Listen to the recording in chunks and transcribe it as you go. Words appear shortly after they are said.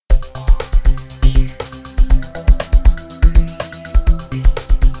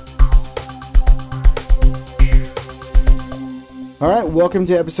All right, welcome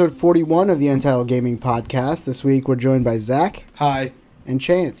to episode 41 of the Untitled Gaming Podcast. This week we're joined by Zach. Hi. And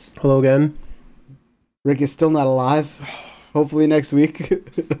Chance. Hello again. Rick is still not alive. Hopefully next week.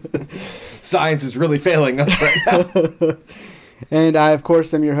 Science is really failing us right now. And I, of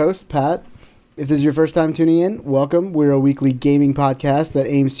course, am your host, Pat. If this is your first time tuning in, welcome. We're a weekly gaming podcast that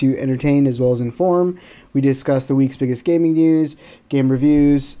aims to entertain as well as inform. We discuss the week's biggest gaming news, game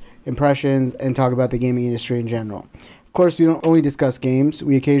reviews, impressions, and talk about the gaming industry in general. Of course, we don't only discuss games.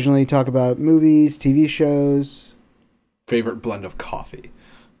 We occasionally talk about movies, TV shows. Favorite blend of coffee?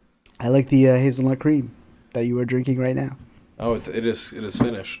 I like the hazelnut cream that you are drinking right now. Oh, it is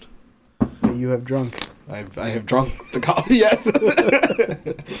finished. That you have drunk. I have drunk the coffee, yes.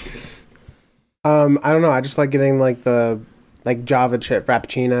 I don't know. I just like getting the Java chip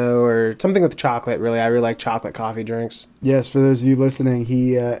frappuccino or something with chocolate. Really, I really like chocolate coffee drinks. Yes, for those of you listening,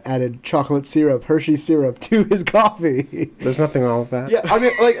 he added chocolate syrup, Hershey syrup, to his coffee. There's nothing wrong with that. Yeah, I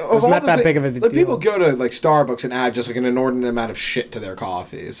mean, it's not that big of a deal. People go to Starbucks and add just an inordinate amount of shit to their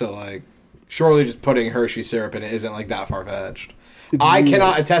coffee. So surely just putting Hershey syrup in it isn't that far fetched. I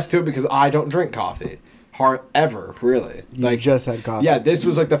cannot attest to it because I don't drink coffee. Ever, really. You just had coffee. Yeah, this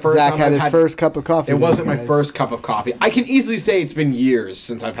was the first Zach time had his first cup of coffee. It wasn't my first cup of coffee. I can easily say it's been years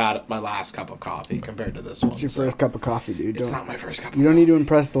since I've had my last cup of coffee compared to this one. It's your first cup of coffee, dude. It's not my first cup of coffee. You don't need to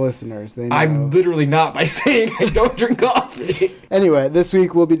impress the listeners. They know. I'm literally not by saying I don't drink coffee. Anyway, this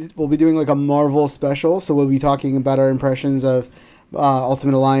week we'll be doing a Marvel special, so we'll be talking about our impressions of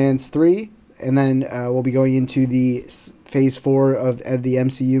Ultimate Alliance 3, and then we'll be going into the Phase 4 of the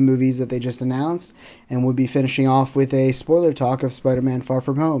MCU movies that they just announced, and we'll be finishing off with a spoiler talk of Spider-Man Far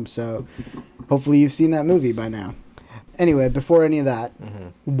From Home, so hopefully you've seen that movie by now. Anyway, before any of that,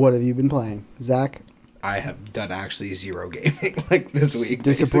 What have you been playing? Zach? I have done actually zero gaming this week.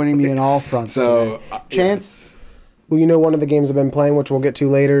 Disappointing me in all fronts so, today. Chance? Yeah. Well, one of the games I've been playing, which we'll get to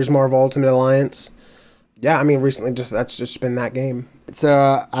later, is Marvel Ultimate Alliance. Yeah, I mean, recently that's just been that game.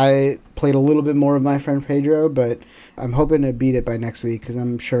 So I played a little bit more of My Friend Pedro, but I'm hoping to beat it by next week because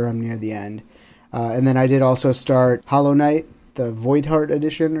I'm sure I'm near the end. And then I did also start Hollow Knight, the Void Heart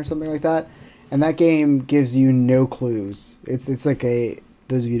edition or something like that. And that game gives you no clues. It's those of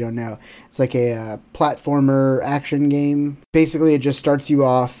you who don't know, it's like a platformer action game. Basically, it just starts you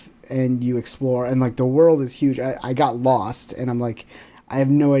off and you explore. And the world is huge. I got lost and I'm I have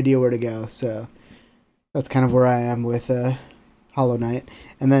no idea where to go. So that's kind of where I am with Hollow Knight.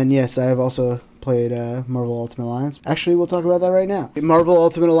 And then, yes, I have also played Marvel Ultimate Alliance. Actually, we'll talk about that right now. Marvel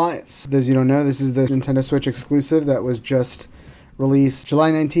Ultimate Alliance. Those of you who don't know, this is the Nintendo Switch exclusive that was just released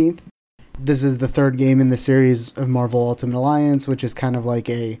July 19th. This is the third game in the series of Marvel Ultimate Alliance, which is kind of like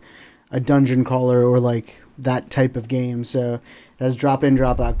a dungeon crawler or that type of game. So it has drop-in,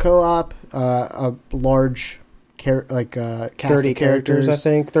 drop-out co-op, a large cast 30 of characters, I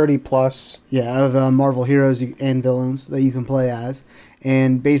think, 30 plus. Yeah, of Marvel heroes and villains that you can play as.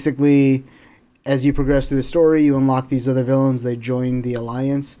 And basically, as you progress through the story, you unlock these other villains. They join the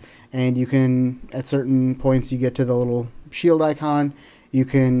Alliance, and you can, at certain points, you get to the little shield icon. You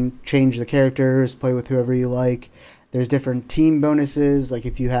can change the characters, play with whoever you like. There's different team bonuses.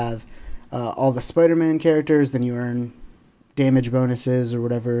 If you have all the Spider-Man characters, then you earn damage bonuses or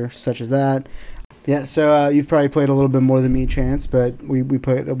whatever, such as that. Yeah, so you've probably played a little bit more than me, Chance, but we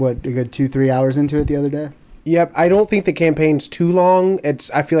put, a good 2-3 hours into it the other day? Yep, I don't think the campaign's too long.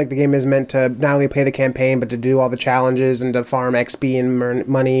 I feel like the game is meant to not only play the campaign, but to do all the challenges and to farm XP and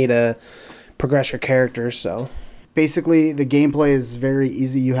money to progress your characters, so. Basically, the gameplay is very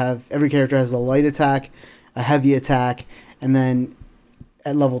easy. Every character has a light attack, a heavy attack, and then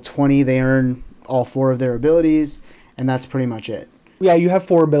at level 20, they earn all 4 of their abilities, and that's pretty much it. Yeah, you have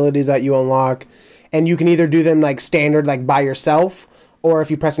 4 abilities that you unlock, and you can either do them standard, by yourself, or if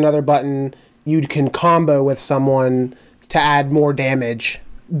you press another button, you can combo with someone to add more damage.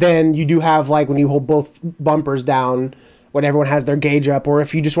 Then you do have, when you hold both bumpers down, when everyone has their gauge up, or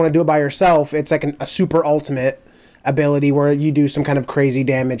if you just want to do it by yourself, it's a super ultimate ability where you do some kind of crazy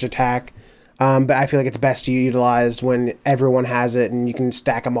damage attack. But I feel like it's best utilized when everyone has it and you can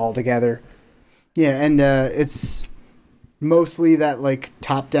stack them all together. Yeah, and it's mostly that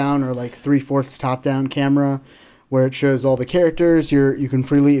top-down or 3/4 top-down camera where it shows all the characters. You can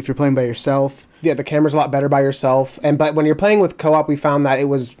freely, if you're playing by yourself. Yeah, the camera's a lot better by yourself. But when you're playing with co-op, we found that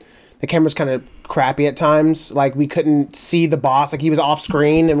the camera's kind of crappy at times. We couldn't see the boss. He was off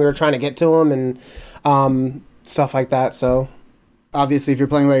screen and we were trying to get to him and stuff like that, so. Obviously, if you're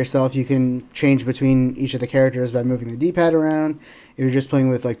playing by yourself, you can change between each of the characters by moving the D-pad around. If you're just playing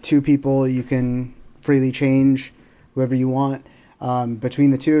with 2 people, you can freely change whoever you want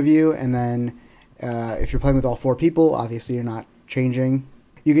between the 2 of you. And then if you're playing with all 4 people, obviously you're not changing.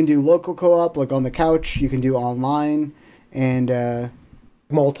 You can do local co-op, like on the couch. You can do online, and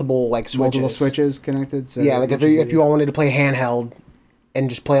multiple switches connected. So yeah, like if you all wanted to play handheld and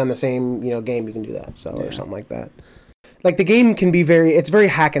just play on the same game, you can do that. So or something like that. Like the game can be it's very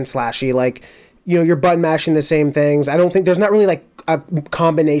hack and slashy. Like you're button mashing the same things. I don't think there's not really like a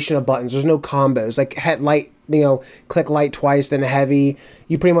combination of buttons. There's no combos. Like light, click light twice, then heavy.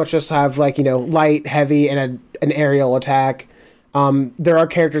 You pretty much just have like light, heavy, and an aerial attack. There are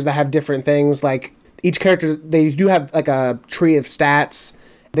characters that have different things. Like each character, they do have like a tree of stats.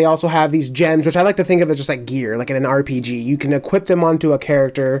 They also have these gems, which I like to think of as just like gear, like in an RPG. You can equip them onto a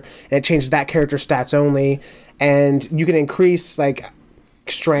character, and it changes that character's stats only. And you can increase like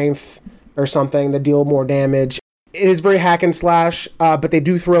strength or something that deal more damage. It is very hack and slash, but they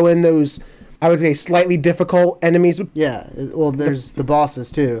do throw in those, I would say, slightly difficult enemies. Yeah, well, there's the bosses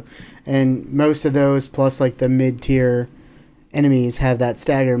too. And most of those, plus like the mid-tier enemies, have that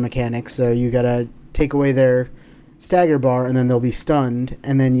stagger mechanic. So you gotta take away their stagger bar, and then they'll be stunned,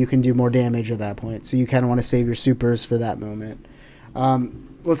 and then you can do more damage at that point. So you kind of want to save your supers for that moment.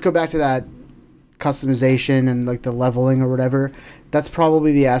 Let's go back to that customization and like the leveling or whatever. That's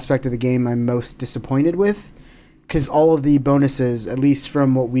probably the aspect of the game I'm most disappointed with, because all of the bonuses, at least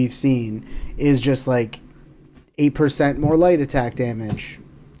from what we've seen, is just like 8% more light attack damage,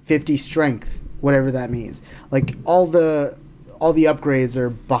 50 strength, whatever that means. Like all the upgrades are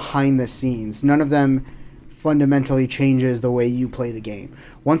behind the scenes. None of them fundamentally changes the way you play the game.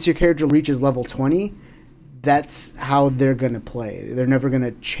 Once your character reaches level 20, that's how they're going to play. They're never going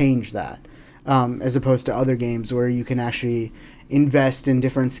to change that, as opposed to other games where you can actually invest in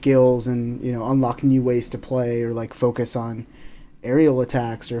different skills and unlock new ways to play, or like focus on aerial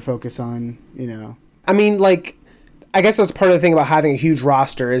attacks, or focus on I mean, like, I guess that's part of the thing about having a huge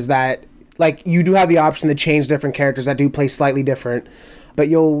roster, is that like you do have the option to change different characters that do play slightly different. But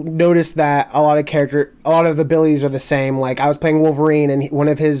you'll notice that a lot of abilities are the same. Like I was playing Wolverine, and one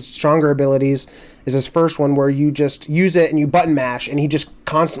of his stronger abilities is his first one, where you just use it and you button mash, and he just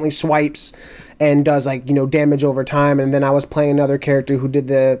constantly swipes and does like damage over time. And then I was playing another character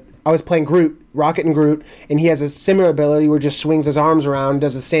I was playing Groot, Rocket and Groot, and he has a similar ability where he just swings his arms around,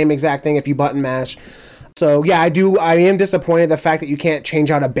 does the same exact thing if you button mash. So yeah, I am disappointed the fact that you can't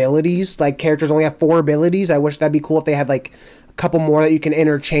change out abilities. Like characters only have 4 abilities. I wish that'd be cool if they had like couple more that you can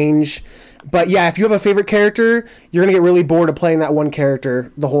interchange. But yeah, if you have a favorite character, you're gonna get really bored of playing that one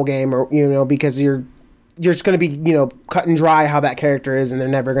character the whole game, or because you're just gonna be cut and dry how that character is, and they're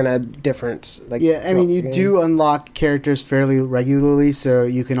never gonna difference. Like yeah, I mean you do unlock characters fairly regularly, so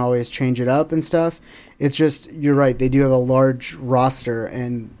you can always change it up and stuff. It's just, you're right, they do have a large roster,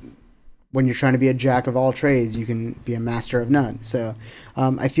 and when you're trying to be a jack of all trades, you can be a master of none. So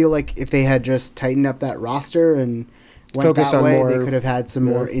I feel like if they had just tightened up that roster and went focus that way, more, they could have had some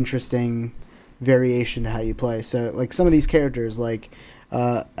more interesting variation to how you play. So, like some of these characters, like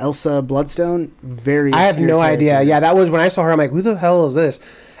Elsa Bloodstone, very. I have no idea. Yeah, that was when I saw her. I'm like, who the hell is this?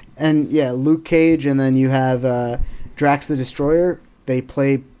 And yeah, Luke Cage, and then you have Drax the Destroyer. They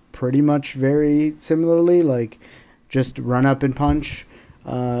play pretty much very similarly, like just run up and punch.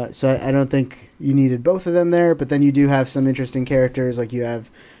 So I don't think you needed both of them there. But then you do have some interesting characters, like you have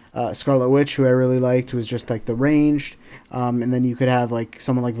Scarlet Witch, who I really liked, was just like the ranged, and then you could have like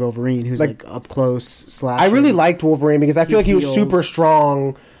someone like Wolverine, who's like up close slashing. I really liked Wolverine because I feel like he was super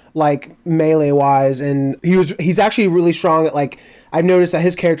strong, like melee wise, and he's actually really strong at, like, I've noticed that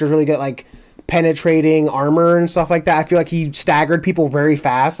his character is really good at like penetrating armor and stuff like that. I feel like he staggered people very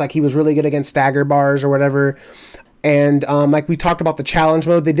fast. Like he was really good against stagger bars or whatever. And like we talked about the challenge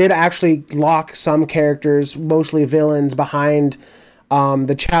mode, they did actually lock some characters, mostly villains, behind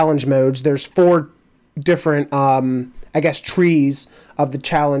the challenge modes. There's 4 different, trees of the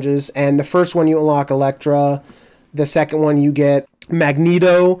challenges. And the first one you unlock Elektra. The second one you get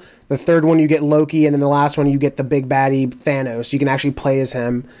Magneto. The third one you get Loki. And then the last one you get the big baddie Thanos. You can actually play as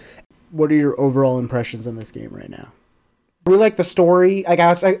him. What are your overall impressions on this game right now? I really like the story. I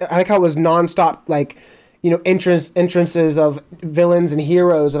like how it was nonstop, like, entrances of villains and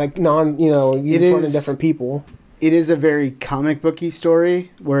heroes, and like different people. It is a very comic booky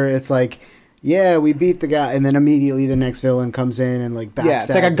story where it's like, yeah, we beat the guy, and then immediately the next villain comes in and like backstabs. Yeah,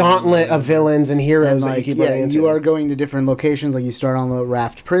 it's like a gauntlet of villains and heroes. And, like, you are going to different locations. Like you start on the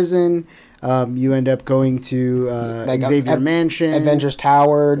Raft Prison. You end up going to Xavier Mansion, Avengers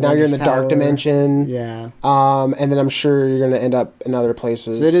Tower. Now you're in the Dark Dimension. Yeah. And then I'm sure you're going to end up in other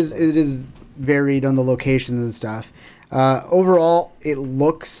places. So it is varied on the locations and stuff. Overall,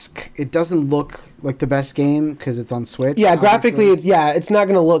 it doesn't look like the best game because it's on Switch. Yeah, obviously. graphically, it's not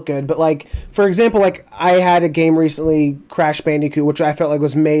going to look good. But like, for example, like I had a game recently, Crash Bandicoot, which I felt like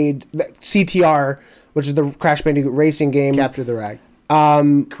was made CTR, which is the Crash Bandicoot racing game. Capture the Rag.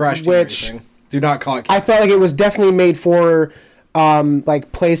 Crash Team which Racing. Do not call it. I felt like it was definitely made for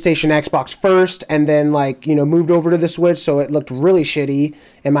like PlayStation, Xbox first, and then like moved over to the Switch, so it looked really shitty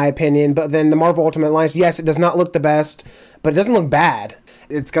in my opinion. But then the Marvel Ultimate Alliance, yes, it does not look the best, but it doesn't look bad.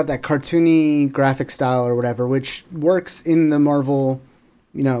 It's got that cartoony graphic style or whatever, which works in the Marvel,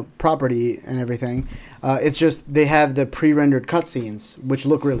 property and everything. It's just they have the pre-rendered cutscenes, which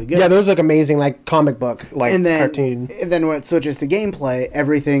look really good. Yeah, those look amazing, like comic book, like cartoon. And then when it switches to gameplay,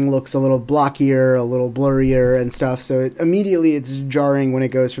 everything looks a little blockier, a little blurrier and stuff. So immediately it's jarring when it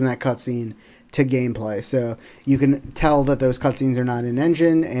goes from that cutscene to gameplay. So you can tell that those cutscenes are not in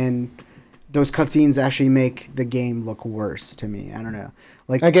engine, and those cutscenes actually make the game look worse to me. I don't know.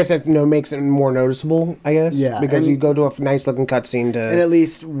 Like, I guess it makes it more noticeable. I guess, yeah, because you go to a nice looking cutscene to. And at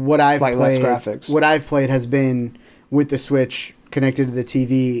least what I've played, less graphics. What I've played has been with the Switch connected to the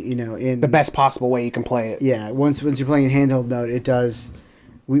TV. In the best possible way you can play it. Yeah, once you're playing in handheld mode, it does.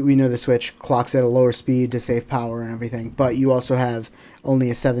 We know the Switch clocks at a lower speed to save power and everything, but you also have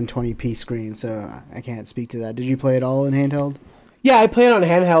only a 720p screen, so I can't speak to that. Did you play it all in handheld? Yeah, I play it on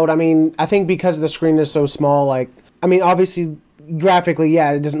handheld. I mean, I think because the screen is so small, obviously graphically,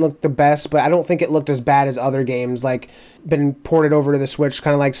 yeah, it doesn't look the best, but I don't think it looked as bad as other games, like been ported over to the Switch,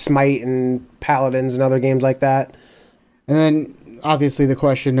 kind of like Smite and Paladins and other games like that. And then, obviously, the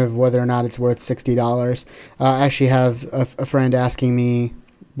question of whether or not it's worth $60. I actually have a friend asking me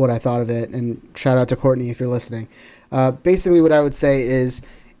what I thought of it, and shout out to Courtney if you're listening. Basically, what I would say is,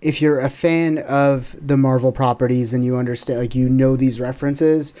 if you're a fan of the Marvel properties and you understand, these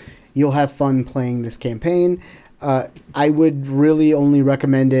references, you'll have fun playing this campaign. I would really only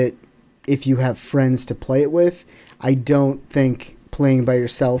recommend it if you have friends to play it with. I don't think playing by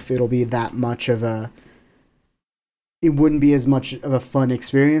yourself, it'll be that much of it wouldn't be as much of a fun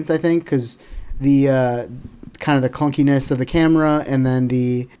experience, I think, because the kind of the clunkiness of the camera and then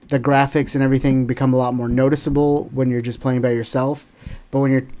the graphics and everything become a lot more noticeable when you're just playing by yourself. But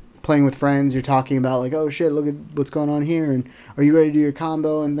when you're playing with friends, you're talking about like, oh shit, look at what's going on here, and are you ready to do your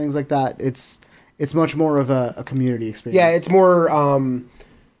combo and things like that. It's much more of a community experience. Yeah, it's more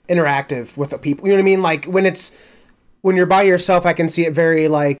interactive with the people. You know what I mean? Like when you're by yourself, I can see it very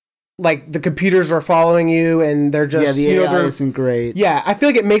like the computers are following you and they're just the AI isn't great. Yeah, I feel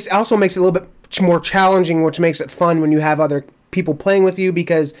like it also makes it a little bit more challenging, which makes it fun when you have other people playing with you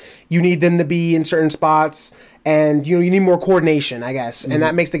because you need them to be in certain spots. And you need more coordination, I guess, and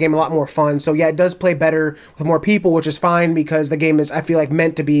that makes the game a lot more fun. So yeah, it does play better with more people, which is fine because the game is, I feel like,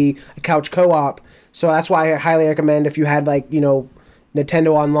 meant to be a couch co-op. So that's why I highly recommend if you had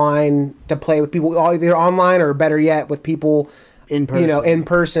Nintendo Online to play with people either online or better yet with people in person. In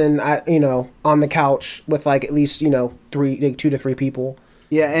person, on the couch with at least 2 to 3 people.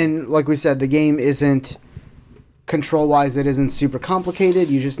 Yeah, and like we said, the game isn't control-wise. It isn't super complicated.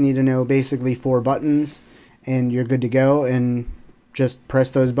 You just need to know basically 4 buttons. And you're good to go, and just press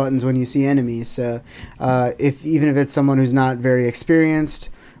those buttons when you see enemies. So, even if it's someone who's not very experienced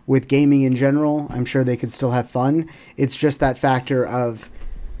with gaming in general, I'm sure they could still have fun. It's just that factor of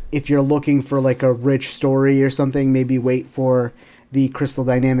if you're looking for a rich story or something, maybe wait for the Crystal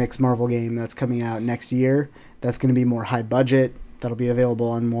Dynamics Marvel game that's coming out next year. That's going to be more high budget. That'll be available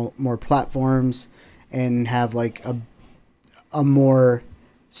on more platforms and have a more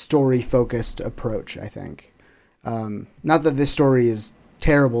story-focused approach, I think. Not that this story is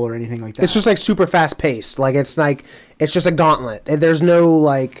terrible or anything like that. It's just super fast-paced. It's just a gauntlet. And there's no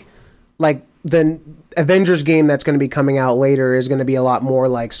the Avengers game that's going to be coming out later is going to be a lot more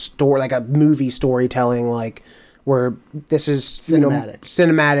like a movie storytelling, where this is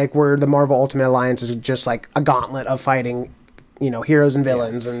cinematic, where the Marvel Ultimate Alliance is just a gauntlet of fighting heroes and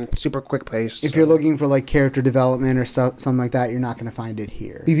villains and super quick pace. If you're looking for character development or something like that, you're not going to find it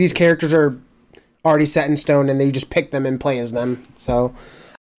here. These characters are already set in stone and they just pick them and play as them. So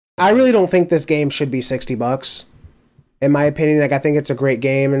I really don't think this game should be $60. In my opinion, I think it's a great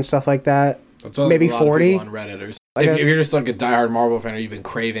game and stuff like that. Maybe 40 on Reddit. If you're just a diehard Marvel fan or you've been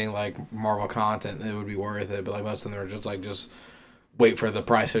craving Marvel content, it would be worth it. But most of them are just wait for the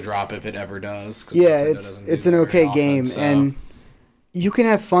price to drop if it ever does. Yeah, it's an okay game, and you can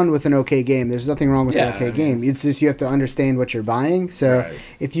have fun with an okay game. There's nothing wrong with an okay game. It's just you have to understand what you're buying. So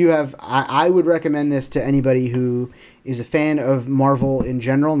if you have, I would recommend this to anybody who is a fan of Marvel in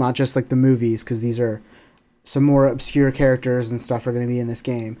general, not just the movies, because these are some more obscure characters and stuff are going to be in this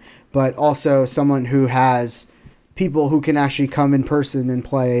game, but also someone who has people who can actually come in person and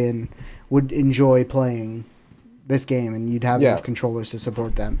play and would enjoy playing this game, and you'd have enough controllers to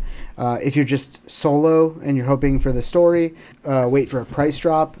support them. If you're just solo and you're hoping for the story, wait for a price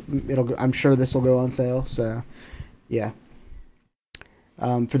drop. I'm sure this will go on sale. So, yeah.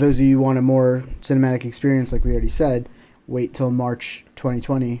 For those of you who want a more cinematic experience, like we already said, wait till March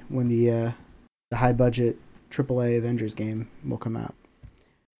 2020 when the high budget AAA Avengers game will come out.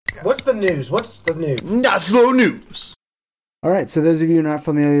 What's the news? Not slow news. All right, so those of you who are not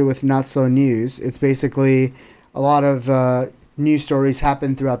familiar with Not Slow News, it's basically a lot of news stories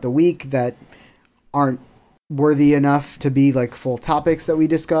happen throughout the week that aren't worthy enough to be like full topics that we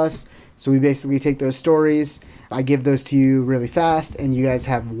discuss. So we basically take those stories, I give those to you really fast, and you guys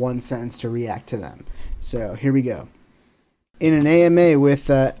have 1 sentence to react to them. So here we go. In an AMA with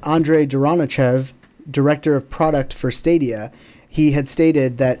Andrei Doronichev, director of product for Stadia, he had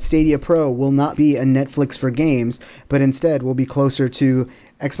stated that Stadia Pro will not be a Netflix for games, but instead will be closer to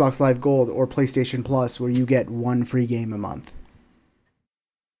Xbox Live Gold or PlayStation Plus, where you get 1 free game a month.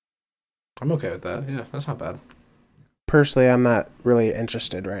 I'm okay with that. Yeah, that's not bad. Personally, I'm not really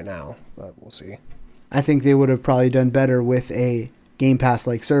interested right now, but we'll see. I think they would have probably done better with a Game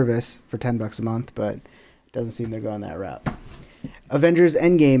Pass-like service for $10 a month, but it doesn't seem they're going that route. Avengers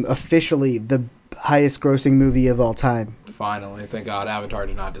Endgame, officially the highest grossing movie of all time. Finally, thank God, Avatar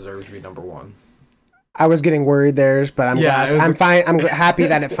did not deserve to be number 1. I was getting worried there, but I'm fine. I'm happy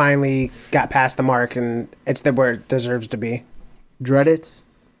that it finally got past the mark and it's where it deserves to be. Dread it,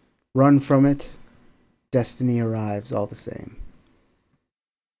 run from it, destiny arrives all the same.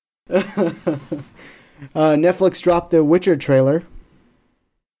 Netflix dropped the Witcher trailer.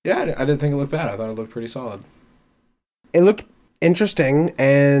 Yeah, I didn't think it looked bad. I thought it looked pretty solid. It looked interesting,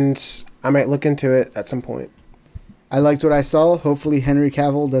 and I might look into it at some point. I liked what I saw. Hopefully Henry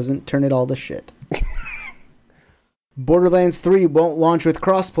Cavill doesn't turn it all to shit. Borderlands 3 won't launch with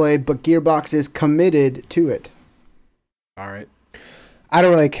crossplay, but Gearbox is committed to it. All right. I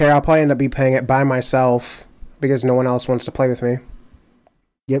don't really care. I'll probably end up playing it by myself because no one else wants to play with me.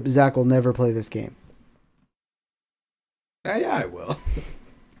 Yep, Zach will never play this game. Yeah, I will.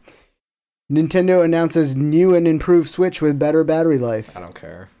 Nintendo announces new and improved Switch with better battery life. I don't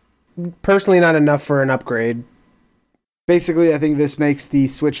care. Personally, not enough for an upgrade. Basically, I think this makes the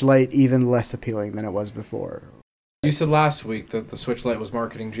Switch Lite even less appealing than it was before. You said last week that the Switch Lite was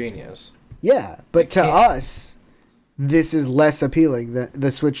marketing genius. Yeah, but to us, this is less appealing.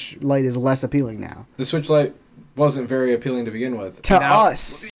 The Switch Lite is less appealing now. The Switch Lite wasn't very appealing to begin with. To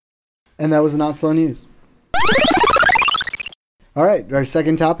us. And that was Not Slow News. All right, our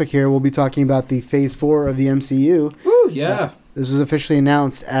second topic here, we'll be talking about the Phase 4 of the MCU. Ooh, yeah. This was officially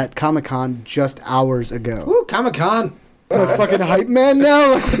announced at Comic-Con just hours ago. Ooh, Comic-Con. I'm a fucking hype man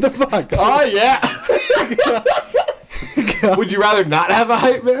now? Like, what the fuck? Oh, yeah. Would you rather not have a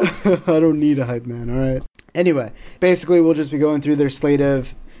hype man? I don't need a hype man, all right. Anyway, basically we'll just be going through their slate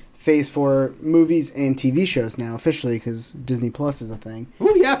of Phase 4 movies and TV shows now, officially, because Disney Plus is a thing.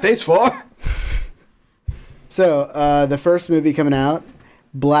 Ooh, yeah, Phase 4. So, the first movie coming out,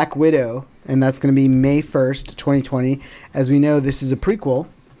 Black Widow, and that's going to be May 1st, 2020. As we know, this is a prequel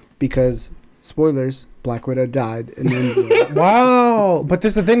because, spoilers, Black Widow died in the end. Wow. But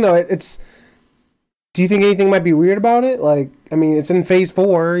this is the thing, though. Do you think anything might be weird about it? Like, I mean, it's in Phase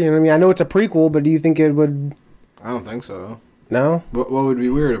 4. You know what I mean? I know it's a prequel, but do you think it would... I don't think so. No? What would be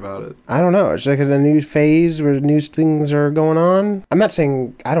weird about it? I don't know. It's like a new phase where new things are going on. I'm not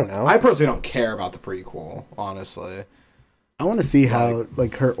saying... I don't know. I personally don't care about the prequel, honestly. I want to see how,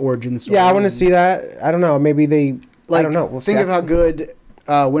 like, her origin story... Yeah, I want to see that. I don't know. Maybe they... Like, I don't know. We'll think see. of how good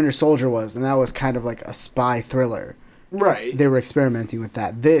Winter Soldier was, and that was kind of like a spy thriller. Right. They were experimenting with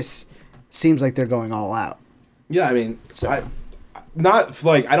that. This seems like they're going all out. Yeah, I mean... So... Not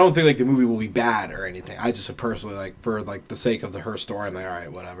like I don't think like the movie will be bad or anything. I just personally like for like the sake of her story, I'm like, all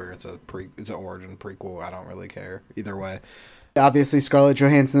right, whatever. It's an origin prequel. I don't really care either way. Obviously, Scarlett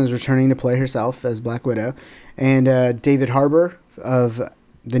Johansson is returning to play herself as Black Widow, and David Harbour of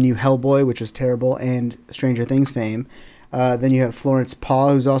the new Hellboy, which was terrible, and Stranger Things fame. Then you have Florence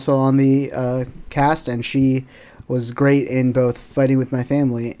Pugh, who's also on the cast, and she was great in both Fighting with My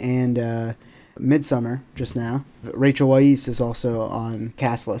Family and Midsummer just now. Rachel Weisz is also on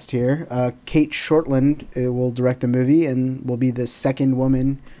cast list here. Kate Shortland will direct the movie and will be the second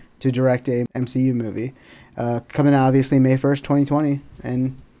woman to direct a MCU movie. Coming out obviously May 1st, 2020,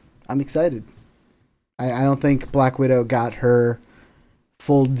 and I'm excited. I don't think Black Widow got her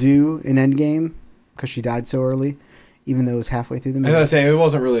full due in Endgame because she died so early, even though it was halfway through the movie. I was gonna say, it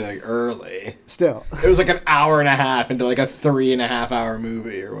wasn't really like early. Still. It was like an hour and a half into like a 3.5 hour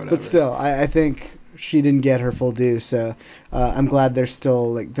movie or whatever. But still, I think she didn't get her full due. So I'm glad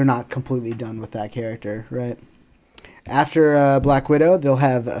they're not completely done with that character, right? After Black Widow, they'll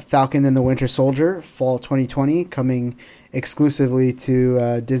have Falcon and the Winter Soldier, fall 2020, coming exclusively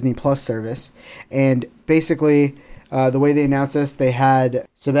to Disney Plus service. And basically, the way they announced this, they had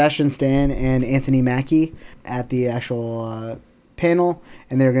Sebastian Stan and Anthony Mackie at the actual panel,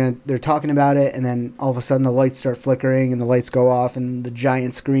 and they're talking about it, and then all of a sudden the lights start flickering and the lights go off, and the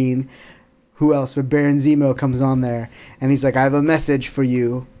giant screen. Who else but Baron Zemo comes on there, and he's like, "I have a message for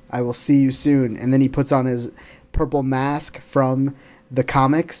you. I will see you soon." And then he puts on his purple mask from the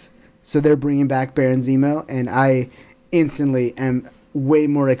comics, so they're bringing back Baron Zemo, and I instantly am way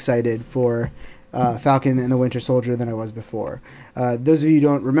more excited for Falcon and the Winter Soldier than I was before. Those of you who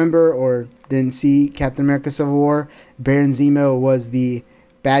don't remember or didn't see Captain America Civil War, Baron Zemo was the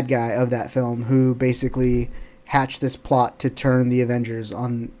bad guy of that film who basically hatched this plot to turn the Avengers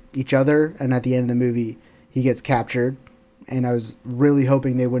on each other, and at the end of the movie he gets captured, and I was really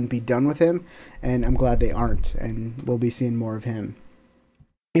hoping they wouldn't be done with him, and I'm glad they aren't, and we'll be seeing more of him.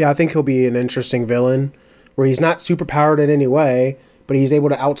 Yeah, I think he'll be an interesting villain where he's not super powered in any way, but he's able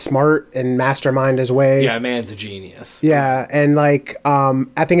to outsmart and mastermind his way. Yeah, man's a genius. Yeah, and like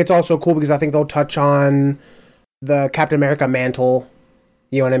I think it's also cool because I think they'll touch on the Captain America mantle.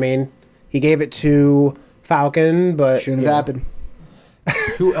 You know what I mean? He gave it to Falcon, but Shouldn't have happened.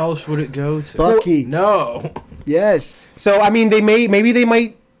 Who else would it go to? Bucky. No. Yes. So I mean, maybe they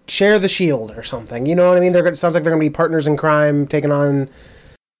might share the shield or something. You know what I mean? Sounds like they're gonna be partners in crime, taking on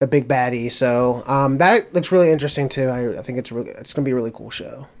a big baddie. So that looks really interesting too. I think it's gonna be a really cool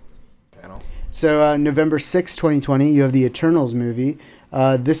show. So November 6th, 2020, you have the Eternals movie.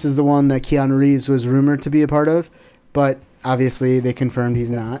 This is the one that Keanu Reeves was rumored to be a part of, but obviously they confirmed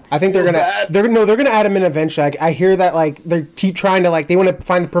he's not. I think they're gonna add him in eventually. I hear that like they keep trying to like they want to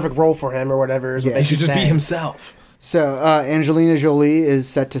find the perfect role for him or whatever. Is what He should just be himself. So Angelina Jolie is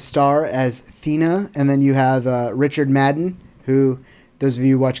set to star as Thena, and then you have Richard Madden, who those of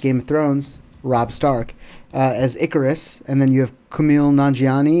you who watch Game of Thrones, Robb Stark, as Icarus, and then you have Kumail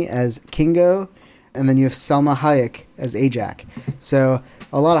Nanjiani as Kingo, and then you have Salma Hayek as Ajak. So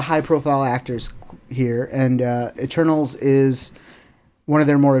a lot of high-profile actors here, and Eternals is one of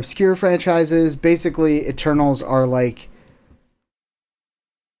their more obscure franchises. Basically, Eternals are like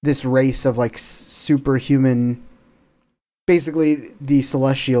this race of like superhuman, basically the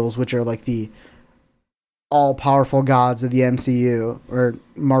Celestials, which are like the all-powerful gods of the MCU, or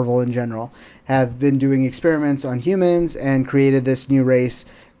Marvel in general, have been doing experiments on humans and created this new race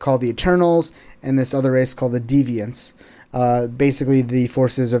called the Eternals and this other race called the Deviants. Basically the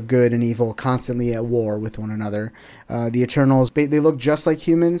forces of good and evil constantly at war with one another. The Eternals, they look just like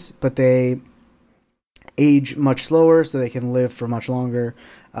humans, but they age much slower, so they can live for much longer.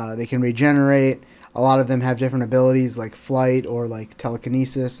 They can regenerate. A lot of them have different abilities like flight or like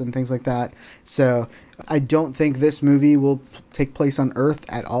telekinesis and things like that. So I don't think this movie will take place on Earth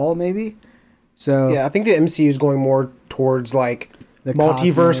at all, maybe. So yeah, I think the MCU is going more towards like the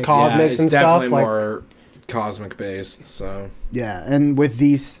multiverse, cosmics, and stuff. Definitely more cosmic based. So yeah, and with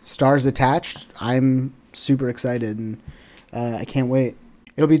these stars attached, I'm super excited, and I can't wait.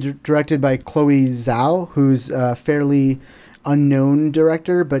 It'll be directed by Chloe Zhao, who's a fairly unknown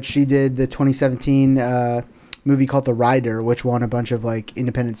director, but she did the 2017 movie called The Rider, which won a bunch of like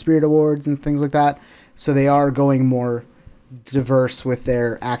Independent Spirit Awards and things like that. So they are going more diverse with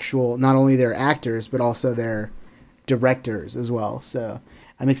their actual, not only their actors, but also their directors as well. So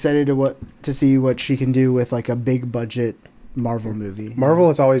I'm excited to see what she can do with like a big budget Marvel movie. Marvel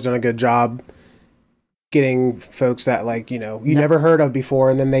has always done a good job getting folks that like, you never heard of before,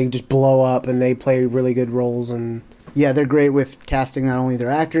 and then they just blow up and they play really good roles. And yeah, they're great with casting not only their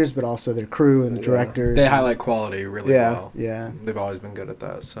actors, but also their crew and the directors. They highlight quality really well. Yeah. They've always been good at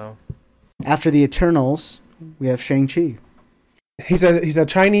that. So after the Eternals, we have Shang-Chi. He's a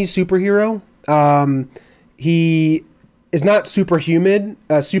Chinese superhero. He is not superhuman,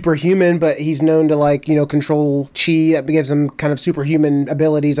 but he's known to like, control chi. That gives him kind of superhuman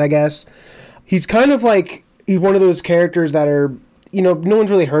abilities, I guess. He's kind of like, he's one of those characters that are, no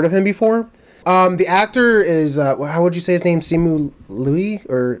one's really heard of him before. The actor is, how would you say his name? Simu Liu.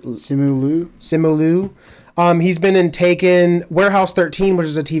 He's been in Taken, Warehouse 13, which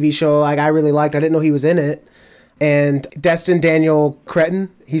is a TV show like I really liked. I didn't know he was in it. And Destin Daniel Cretton,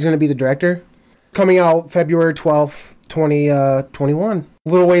 he's going to be the director. Coming out February 12th, 2021. A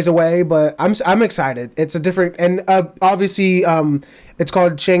little ways away, but I'm excited. It's a different, and obviously it's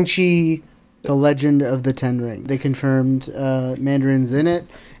called Shang-Chi: The Legend of the Ten Rings. They confirmed Mandarin's in it.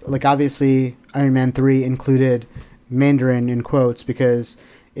 Like obviously Iron Man 3 included Mandarin in quotes because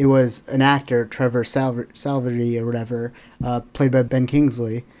it was an actor, Trevor Salvati or whatever, played by Ben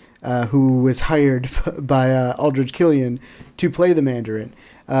Kingsley, who was hired by Aldrich Killian to play the Mandarin.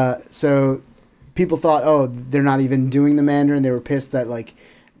 So people thought, oh, they're not even doing the Mandarin. They were pissed that like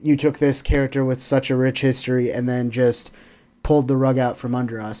you took this character with such a rich history and then just pulled the rug out from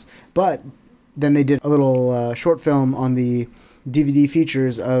under us. But then they did a little short film on the DVD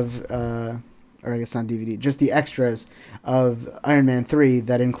features of, or I guess not DVD, just the extras of Iron Man 3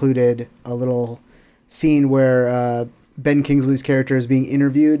 that included a little scene where Ben Kingsley's character is being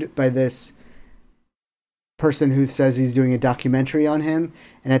interviewed by this person who says he's doing a documentary on him.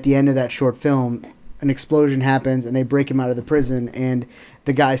 And at the end of that short film, an explosion happens and they break him out of the prison, and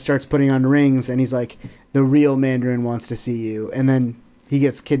the guy starts putting on rings and he's like, the real Mandarin wants to see you. And then he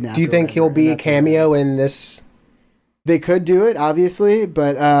gets kidnapped. Do you think he'll be a cameo in this? They could do it, obviously,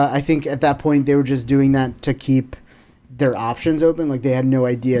 but I think at that point they were just doing that to keep their options open. Like, they had no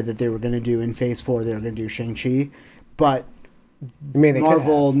idea that they were going to do in Phase 4, they were going to do Shang-Chi. But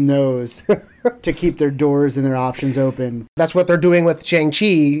Marvel knows to keep their doors and their options open. That's what they're doing with Shang-Chi,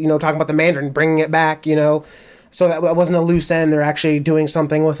 you know, talking about the Mandarin, bringing it back, you know. So that wasn't a loose end. They're actually doing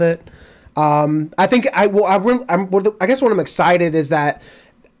something with it. I think I guess what I'm excited is that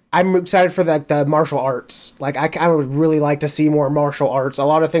I'm excited for the martial arts. Like, I would really like to see more martial arts. A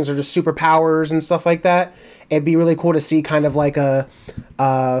lot of things are just superpowers and stuff like that. It'd be really cool to see kind of like a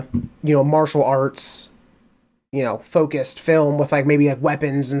martial arts, you know, focused film with like maybe like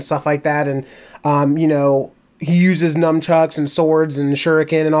weapons and stuff like that. And, he uses nunchucks and swords and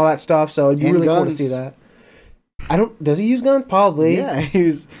shuriken and all that stuff. So it'd be really cool to see that. Does he use guns? Probably. Yeah,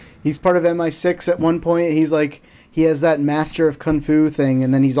 he's part of MI6 at one point. He's like, he has that master of kung fu thing,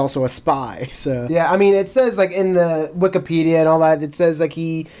 and then he's also a spy. So yeah, I mean, it says like in the Wikipedia and all that, it says like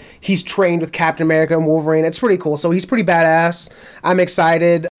he's trained with Captain America and Wolverine. It's pretty cool. So he's pretty badass. I'm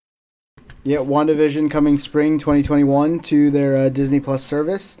excited. Yeah, WandaVision coming spring 2021 to their Disney Plus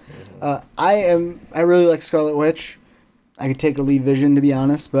service. I really like Scarlet Witch. I could take or leave Vision, to be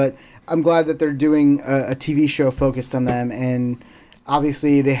honest, but I'm glad that they're doing a TV show focused on them, and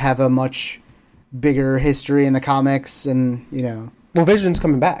obviously they have a much bigger history in the comics, and Well, Vision's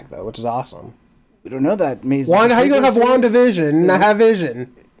coming back though, which is awesome. We don't know that. How are you gonna have WandaVision and not have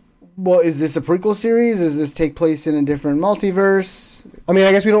Vision? Well, is this a prequel series? Does this take place in a different multiverse? I mean,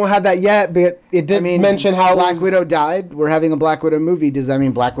 I guess we don't have that yet, but it did mention how Black Widow died. We're having a Black Widow movie. Does that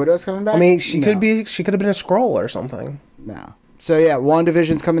mean Black Widow's coming back? I mean, she could have been a Skrull or something. No. So yeah,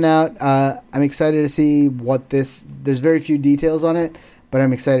 WandaVision's coming out. I'm excited to see there's very few details on it, but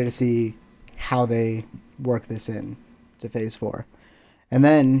I'm excited to see how they work this in to Phase 4. And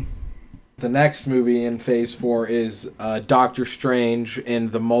then the next movie in Phase 4 is Doctor Strange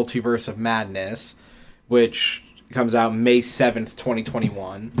in the Multiverse of Madness, which comes out May 7th,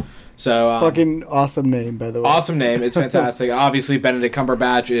 2021. So fucking awesome name, by the way. Awesome name. It's fantastic. Obviously, Benedict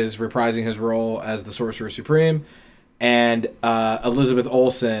Cumberbatch is reprising his role as the Sorcerer Supreme, and Elizabeth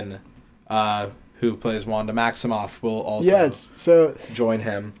Olsen, who plays Wanda Maximoff, will also join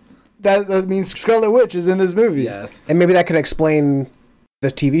him. That means Scarlet Witch is in this movie. Yes. And maybe that could explain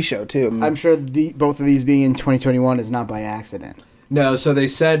the TV show, too. I'm sure both of these being in 2021 is not by accident. No, so they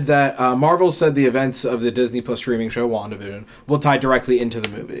said that Marvel said the events of the Disney Plus streaming show WandaVision will tie directly into the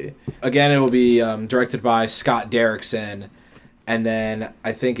movie. Again, it will be directed by Scott Derrickson, and then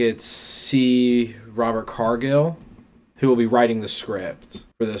I think it's C. Robert Cargill, who will be writing the script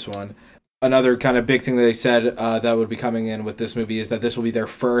for this one. Another kind of big thing that they said that would be coming in with this movie is that this will be their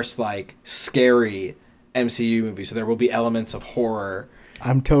first, like, scary MCU movie. So there will be elements of horror.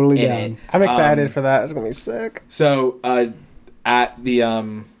 I'm totally down. I'm excited for that. It's going to be sick. So at the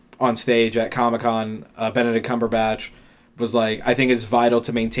on stage at Comic-Con, Benedict Cumberbatch was like, I think it's vital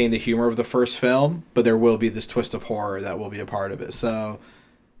to maintain the humor of the first film, but there will be this twist of horror that will be a part of it. So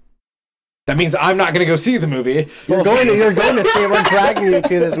that means I'm not going to go see the movie. You're going to see it. We're dragging you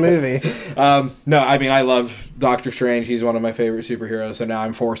to this movie. No, I mean, I love Doctor Strange. He's one of my favorite superheroes, so now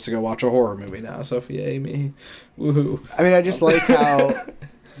I'm forced to go watch a horror movie now. So yay me. Woohoo. I mean, I just like how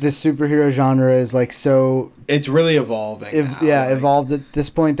this superhero genre is like so... It's really evolving. Evolved at this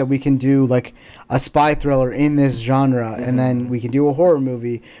point that we can do like a spy thriller in this genre, and then we can do a horror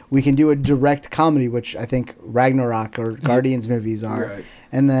movie. We can do a direct comedy, which I think Ragnarok or Guardians movies are. Right.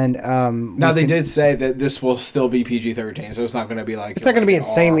 And then now they did say that this will still be PG-13, so it's not going to be like... It's not going to be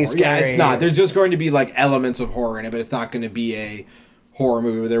insanely scary. Yeah, it's not. There's just going to be like elements of horror in it, but it's not going to be a horror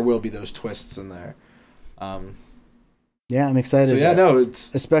movie. There will be those twists in there. Yeah, I'm excited. So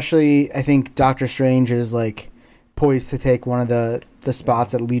it's... Especially, I think Doctor Strange is like poised to take one of the the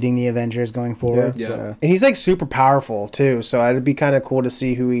spots at leading the Avengers going forward. Yeah. So. And he's like super powerful too, so it'd be kind of cool to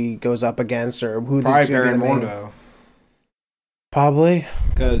see who he goes up against or who. Probably gonna be Baron the main- Mordo. Probably.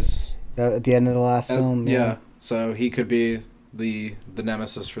 Because At the end of the last film. yeah, so he could be the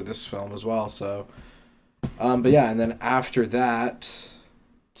nemesis for this film as well. So, but yeah, and then after that,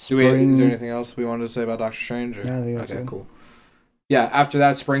 is there anything else we wanted to say about Doctor Strange? Or? No, I think that's okay, good. cool. Yeah, after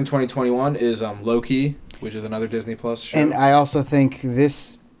that, spring 2021 is Loki, which is another Disney Plus show. And I also think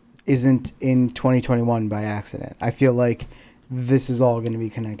this isn't in 2021 by accident. I feel like this is all going to be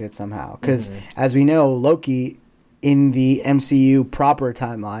connected somehow. Because as we know, Loki in the MCU proper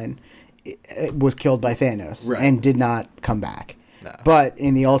timeline it was killed by Thanos and did not come back. No. But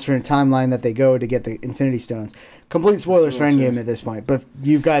in the alternate timeline that they go to get the Infinity Stones, complete spoilers for Endgame at this point, but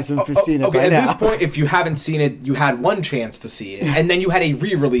you guys have seen it by now. At this point, if you haven't seen it, you had one chance to see it, and then you had a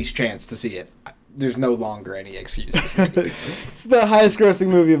re-release chance to see it. There's no longer any excuses. It's the highest grossing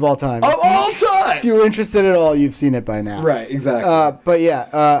movie of all time. Of all time! If you were interested at all, you've seen it by now. Right, exactly. But yeah,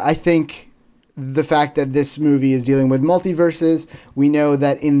 I think the fact that this movie is dealing with multiverses, we know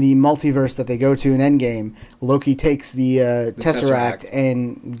that in the multiverse that they go to in Endgame, Loki takes the Tesseract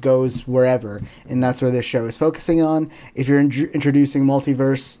and goes wherever, and that's where this show is focusing on. If you're introducing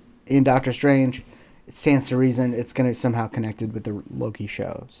multiverse in Doctor Strange, it stands to reason it's going to be somehow connected with the Loki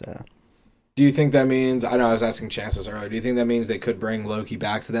show. So, do you think that means? I know I was asking Chances earlier. Do you think that means they could bring Loki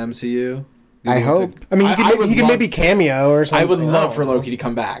back to the MCU? I hope. I mean, he can maybe cameo or something. I would love for Loki to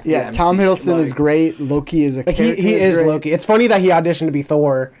come back. Yeah, Tom Hiddleston is great. Loki is a character. He is great. Loki. It's funny that he auditioned to be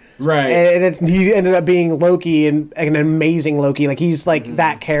Thor. Right. And he ended up being Loki and an amazing Loki. Like, he's like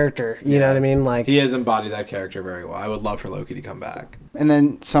that character. You know what I mean? Like, he has embodied that character very well. I would love for Loki to come back. And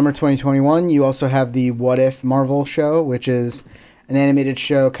then summer 2021, you also have the What If Marvel show, which is an animated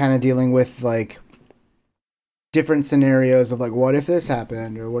show kind of dealing with like different scenarios of like, what if this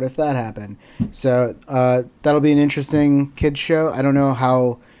happened or what if that happened? So that'll be an interesting kids show. I don't know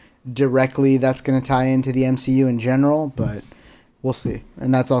how directly that's going to tie into the MCU in general, but we'll see.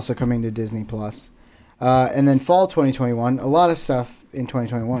 And that's also coming to Disney Plus. And then fall 2021, a lot of stuff in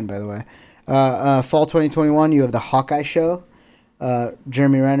 2021, by the way. Fall 2021, you have the Hawkeye show.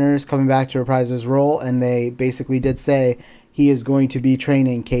 Jeremy Renner is coming back to reprise his role, and they basically did say he is going to be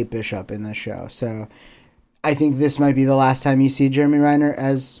training Kate Bishop in this show. So I think this might be the last time you see Jeremy Renner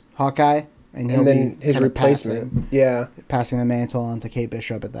as Hawkeye, and then his replacement, passing the mantle on to Kate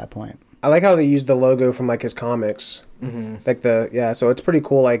Bishop at that point. I like how they used the logo from like his comics, like so it's pretty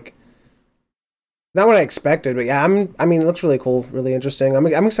cool. Like, not what I expected, but yeah, I mean, it looks really cool, really interesting.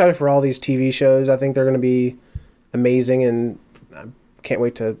 I'm excited for all these TV shows. I think they're going to be amazing, and I can't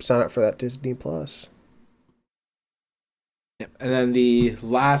wait to sign up for that Disney Plus. Yep. And then the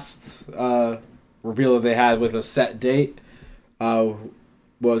last reveal that they had with a set date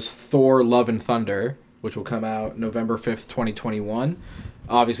was Thor Love and Thunder, which will come out November 5th, 2021.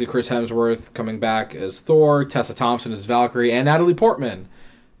 Obviously, Chris Hemsworth coming back as Thor, Tessa Thompson as Valkyrie, and Natalie Portman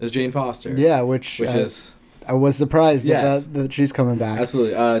as Jane Foster. Yeah, which is... I was surprised that she's coming back.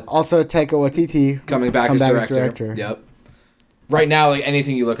 Absolutely. Also, Taika Waititi coming back as director. Yep. Right now, like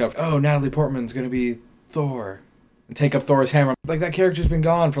anything you look up, Natalie Portman's going to be Thor. Take up Thor's hammer. Like, that character's been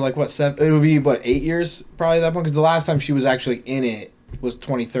gone for like it would be 8 years probably at that point, because the last time she was actually in it was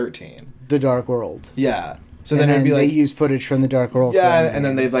 2013. The Dark World. Yeah. So then it'd be like they use footage from the Dark World. Yeah, and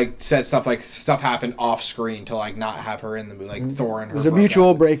then they've like said stuff happened off screen to like not have her in the movie, like Thor and her. It was a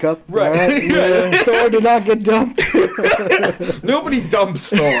mutual breakup. Right. Yeah. Thor did not get dumped. Nobody dumps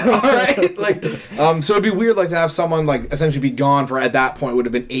Thor. All right. Like, so it'd be weird like to have someone like essentially be gone for at that point would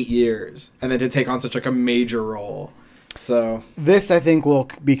have been 8 years, and then to take on such like a major role. So this, I think, will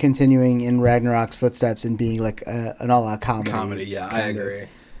be continuing in Ragnarok's footsteps and being like an all-out comedy. Yeah, I agree.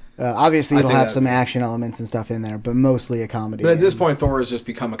 Obviously, it'll have some action elements and stuff in there, but mostly a comedy. But at this point, Thor has just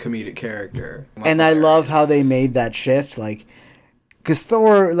become a comedic character. And I love how they made that shift, like, because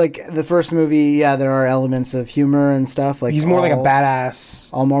Thor, like the first movie, there are elements of humor and stuff. Like he's more like a badass.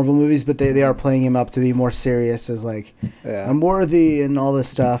 All Marvel movies, but they are playing him up to be more serious as like, I'm worthy and all this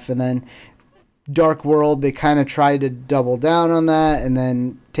stuff, and then Dark World, they kind of tried to double down on that and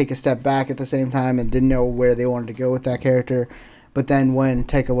then take a step back at the same time and didn't know where they wanted to go with that character. But then when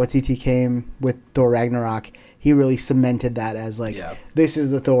Taika Waititi came with Thor Ragnarok, he really cemented that as like, this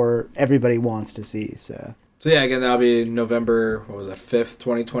is the Thor everybody wants to see. So yeah, again, that'll be November, 5th,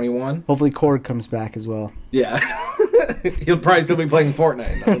 2021. Hopefully Korg comes back as well. Yeah. He'll probably still be playing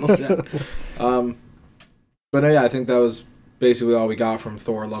Fortnite. But I think that was basically all we got from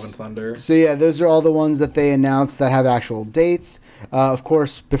Thor Love and Thunder. So yeah, those are all the ones that they announced that have actual dates. Of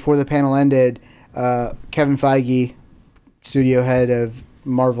course, before the panel ended, Kevin Feige studio head of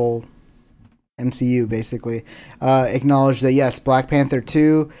Marvel MCU, basically, acknowledged that yes, Black Panther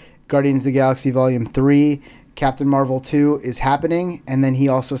 2, Guardians of the Galaxy Volume 3, Captain Marvel 2 is happening, and then he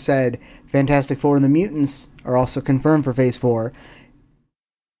also said Fantastic Four and the Mutants are also confirmed for Phase 4.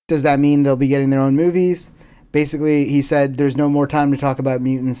 Does that mean they'll be getting their own movies? Basically, he said there's no more time to talk about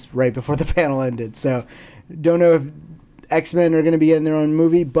mutants right before the panel ended. So, don't know if X-Men are going to be getting their own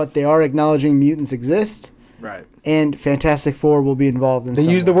movie, but they are acknowledging mutants exist. Right. And Fantastic Four will be involved in They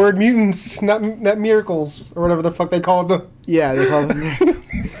use the word mutants, not miracles, or whatever the fuck they call them. Yeah, they call them.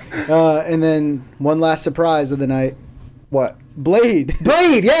 And then one last surprise of the night. What? Blade.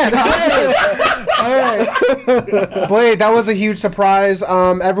 Blade, yes. All right. Blade, that was a huge surprise.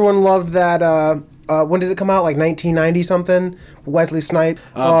 Everyone loved that. When did it come out? Like 1990 something? Wesley Snipes.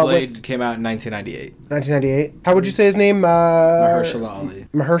 Blade came out in 1998. 1998. How would you say his name? Mahershala Ali.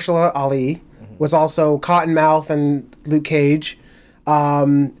 Mahershala Ali was also Cottonmouth and Luke Cage,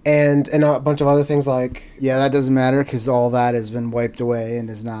 and a bunch of other things like. Yeah, that doesn't matter because all that has been wiped away and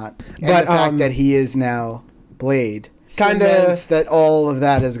is not. And But, the fact that he is now Blade Kinda- cements that all of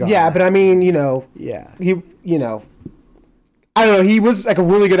that is gone. Yeah, but I mean, yeah, I don't know. He was like a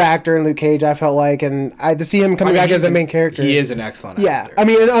really good actor in Luke Cage. I felt like, and to see him coming back as the main character. He is an excellent actor. Yeah, I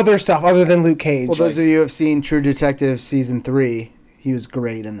mean, and other stuff other than Luke Cage. Well, those of you who have seen True Detective season 3, he was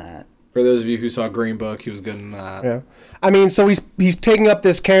great in that. For those of you who saw Green Book, he was good in that. Yeah, I mean, so he's taking up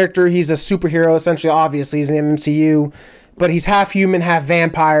this character. He's a superhero, essentially. Obviously, he's in the MCU, but he's half human, half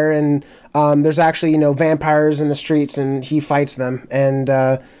vampire, and there's actually vampires in the streets, and he fights them. And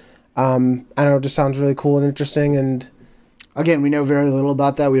I don't know, it just sounds really cool and interesting. And Again, we know very little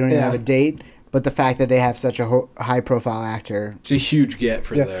about that. We don't even Yeah. have a date. But the fact that they have such a high-profile actor, It's a huge get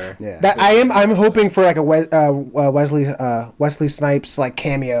for there. yeah, that I'm hoping for like a Wesley Snipes like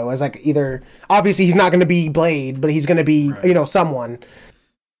cameo as like either obviously he's not going to be Blade, but he's going to be someone.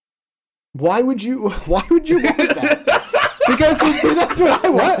 Why would you want that? Because that's what I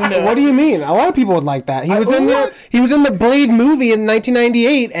want. What do you mean? A lot of people would like that. He was in the Blade movie in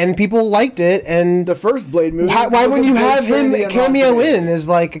 1998, and people liked it. And The first Blade movie. why wouldn't you have him Stranding on cameo Rotten in Tomatoes. as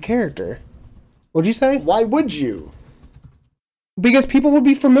like a character? What'd you say? Why would you? Because people would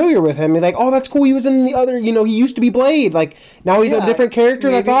be familiar with him. Like, oh, that's cool. He was in the other. He used to be Blade. Like now he's a different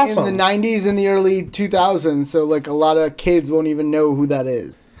character. That's Maybe awesome. In the 90s and the early 2000s, so like a lot of kids won't even know who that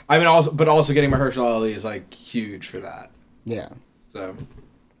is. I mean, also getting Mahershala Ali is like huge for that. Yeah. So,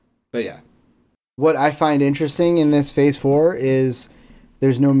 but yeah. What I find interesting in this Phase 4 is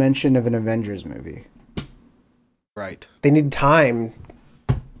there's no mention of an Avengers movie. Right. They need time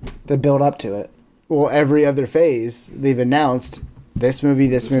to build up to it. Well, every other phase, they've announced this movie,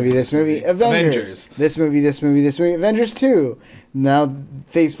 this movie, this movie, Avengers. This movie, this movie, this movie, Avengers 2. Now,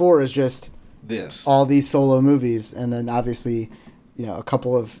 Phase 4 is just This. all these solo movies, and then obviously, a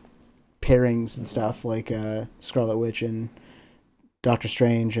couple of pairings and stuff like Scarlet Witch and Doctor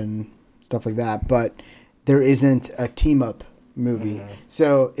Strange and stuff like that. But there isn't a team-up movie. Mm-hmm.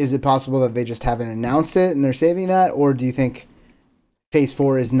 So is it possible that they just haven't announced it and they're saving that? Or do you think Phase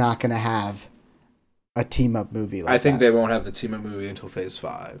 4 is not going to have a team-up movie like I think that? they won't have the team-up movie until Phase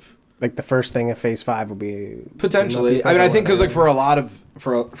 5. Like the first thing of Phase 5 will be Potentially. I mean, I think because like for a lot of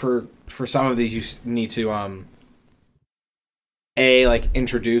for some of these, you need to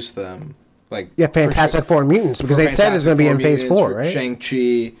introduce them. Like Fantastic Four Mutants, because they said it's going to be in Phase 4, right?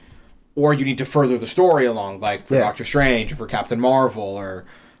 Shang-Chi, or you need to further the story along, like for Doctor Strange, or for Captain Marvel, or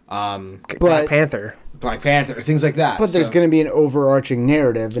Black Panther, things like that. But there's going to be an overarching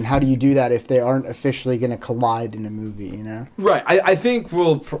narrative, and how do you do that if they aren't officially going to collide in a movie, Right. I think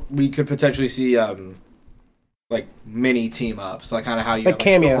we could potentially see like mini team ups, like kind of how you like have,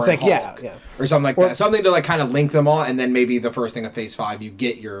 cameos, Thor and like Hulk, or something like that, something to like kind of link them all, and then maybe the first thing of Phase 5 you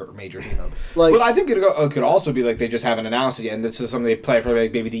get your major team up. But I think it could also be like they just haven't announced it yet, and this is something they play for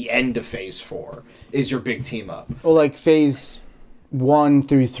like maybe the end of Phase 4 is your big team up. Well, like Phase 1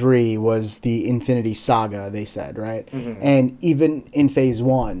 through 3 was the Infinity Saga, they said, right? Mm-hmm. And even in Phase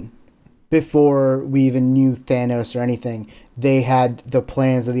 1, before we even knew Thanos or anything, they had the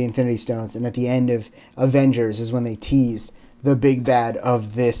plans of the Infinity Stones, and at the end of Avengers is when they teased the big bad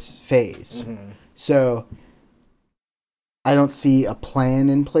of this phase. Mm-hmm. So I don't see a plan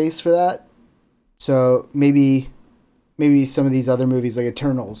in place for that. So maybe some of these other movies like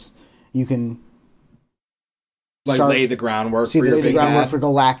Eternals, you can lay the groundwork for your big bad. For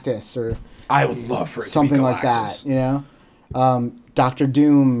Galactus, or I would love for it something to be like that. Doctor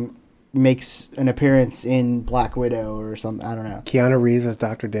Doom makes an appearance in Black Widow or something. I don't know. Keanu Reeves as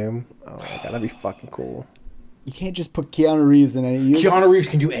Doctor Doom. Oh my god, that'd be fucking cool. You can't just put Keanu Reeves in any. Keanu Reeves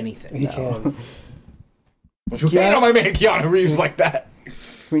can do anything. He can. Don't you hate on my man Keanu Reeves like that?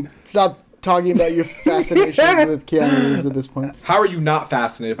 Can we stop talking about your fascinations with Keanu Reeves at this point? How are you not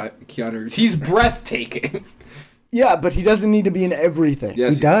fascinated by Keanu Reeves? He's breathtaking. Yeah, but he doesn't need to be in everything.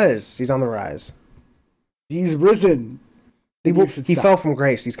 Yes, he does. He's on the rise. He's risen. He fell from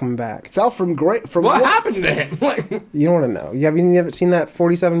grace. He's coming back. Fell from great. From what happened to him? You don't want to know. You haven't seen that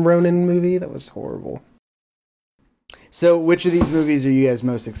 47 Ronin movie? That was horrible. So, which of these movies are you guys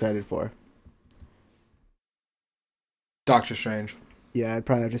most excited for? Doctor Strange. Yeah, I'd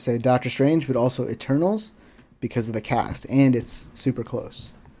probably have to say Doctor Strange, but also Eternals because of the cast, and it's super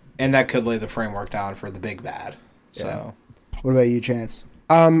close. And that could lay the framework down for the big bad. So, yeah. What about you, Chance?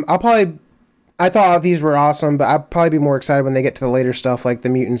 I thought these were awesome, but I'll probably be more excited when they get to the later stuff, like the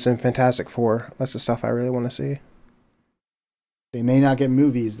Mutants and Fantastic Four. That's the stuff I really want to see. They may not get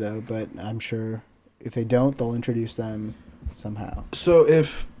movies, though, but I'm sure if they don't, they'll introduce them somehow. So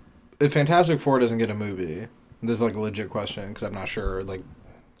if Fantastic Four doesn't get a movie, this is like a legit question because I'm not sure like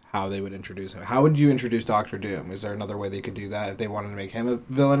how they would introduce him. How would you introduce Doctor Doom? Is there another way they could do that if they wanted to make him a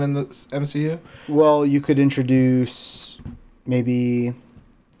villain in the MCU? Well, you could introduce maybe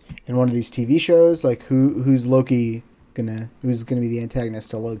in one of these TV shows, like who's Loki who's gonna be the antagonist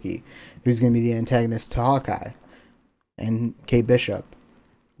to Loki, who's gonna be the antagonist to Hawkeye, and Kate Bishop,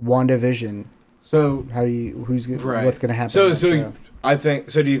 WandaVision. So what's gonna happen? So I think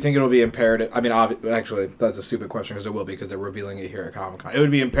so. Do you think it'll be imperative? I mean, actually, that's a stupid question because it will be because they're revealing it here at Comic-Con. It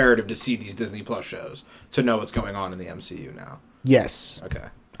would be imperative to see these Disney Plus shows to know what's going on in the MCU now. Yes. Okay.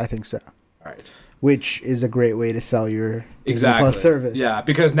 I think so. All right. Which is a great way to sell your Disney exactly. Plus service. Yeah,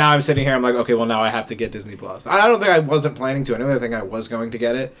 because now I'm sitting here, I'm like, okay, well, now I have to get Disney Plus. I don't think I wasn't planning to. I think I was going to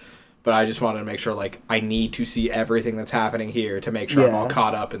get it, but I just wanted to make sure, like, I need to see everything that's happening here to make sure I'm all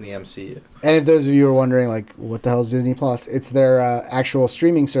caught up in the MCU. And if those of you are wondering, like, what the hell is Disney Plus? It's their actual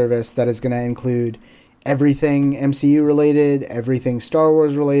streaming service that is going to include everything MCU related, everything Star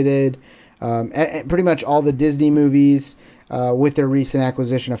Wars related, and pretty much all the Disney movies. With their recent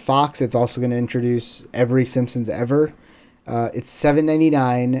acquisition of Fox, it's also going to introduce every Simpsons ever. It's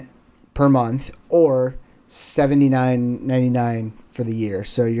 $7.99 per month or $79.99 for the year.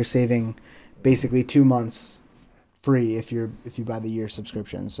 So you're saving basically 2 months free if you buy the year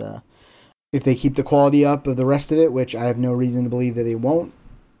subscription. So if they keep the quality up of the rest of it, which I have no reason to believe that they won't,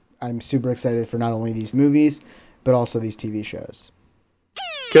 I'm super excited for not only these movies but also these TV shows.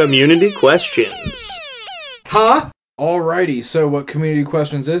 Community questions. Huh? Alrighty, so what community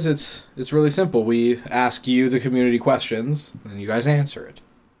questions is, it's really simple. We ask you the community questions, and you guys answer it.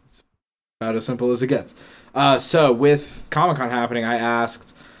 It's about as simple as it gets. So with Comic-Con happening, I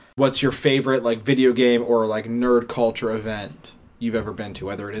asked, what's your favorite like video game or like nerd culture event you've ever been to,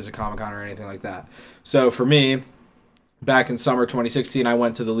 whether it is a Comic-Con or anything like that. So for me, back in summer 2016, I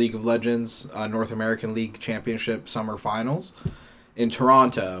went to the League of Legends North American League Championship Summer Finals in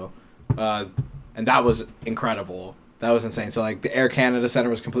Toronto, and that was incredible. That was insane. So, like, the Air Canada Center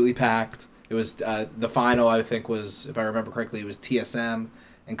was completely packed. It was, the final, I think, was, if I remember correctly, it was TSM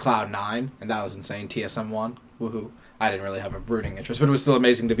and Cloud9, and that was insane. TSM won. Woohoo. I didn't really have a rooting interest, but it was still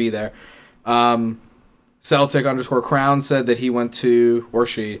amazing to be there. Celtic_Crown said that he went to, or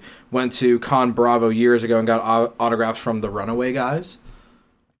she, went to Con Bravo years ago and got autographs from the Runaway Guys.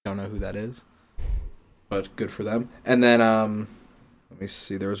 Don't know who that is, but good for them. And then, let me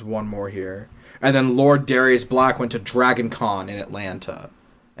see, there was one more here. And then Lord Darius Black went to Dragon Con in Atlanta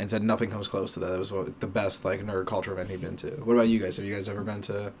and said nothing comes close to that. That was the best like nerd culture event he'd been to. What about you guys? Have you guys ever been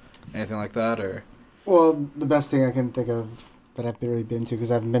to anything like that? Or Well, the best thing I can think of that I've really been to,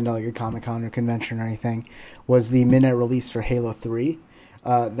 because I haven't been to like a Comic-Con or convention or anything, was the midnight release for Halo 3.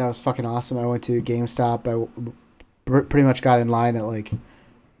 That was fucking awesome. I went to GameStop. I pretty much got in line at like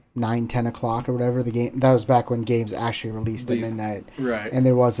 9-10 o'clock or whatever. The game that was back when games actually released at midnight, right? And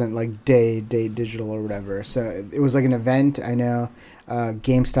there wasn't like day digital or whatever. So it was like an event. I know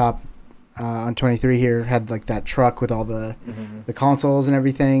GameStop on 23 here had like that truck with all the consoles and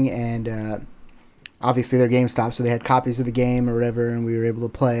everything, and obviously they're GameStop, so they had copies of the game or whatever, and we were able to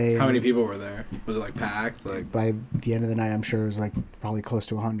play. How many people were there? Was it like packed? Like by the end of the night, I'm sure it was like probably close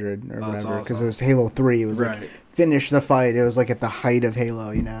to 100 or whatever, because awesome. it was Halo 3. It was right. like finish the fight. It was like at the height of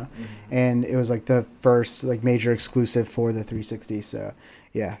Halo, you know, and it was like the first like major exclusive for the 360. So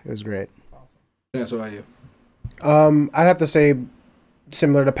yeah, it was great. Awesome. Yeah. So how about you? I'd have to say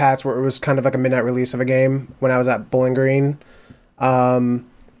similar to Pat's, where it was kind of like a midnight release of a game when I was at Bowling Green.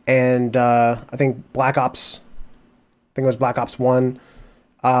 And I think Black Ops, it was Black Ops 1.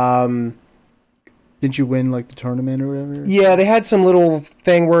 Didn't you win like the tournament or whatever? Yeah, they had some little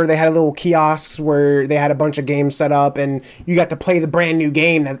thing where they had little kiosks where they had a bunch of games set up, and you got to play the brand new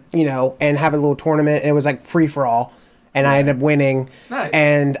game that and have a little tournament. And it was like free for all, and I ended up winning. Nice.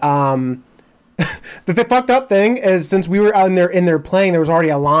 And the fucked up thing is, since we were out in there playing, there was already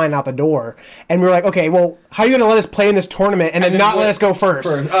a line out the door, and we were like, okay, well, how are you gonna let us play in this tournament and then not let us go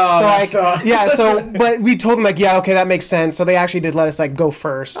first? But we told them like, yeah, okay, that makes sense. So they actually did let us like go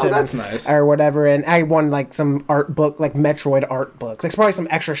first. Oh, that's nice. Or whatever. And I won like some art book, like Metroid art books. Like it's probably some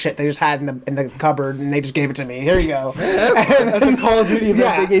extra shit they just had in the cupboard, and they just gave it to me. Here you go. At the Call of Duty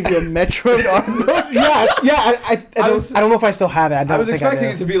event, they gave you a Metroid art book. Yes, yeah. I don't know if I still have it. I was expecting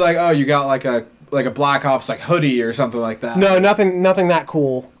it to be like, oh, you got like a Black Ops like hoodie or something like that. No, nothing that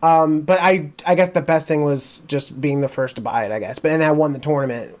cool. But I guess the best thing was just being the first to buy it, I guess. But and I won the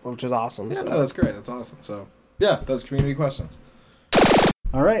tournament, which was awesome. Yeah, so. no, that's great. That's awesome. So yeah, those are community questions.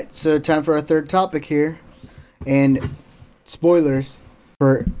 All right, so time for our third topic here, and spoilers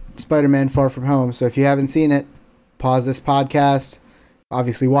for Spider-Man: Far From Home. So if you haven't seen it, pause this podcast.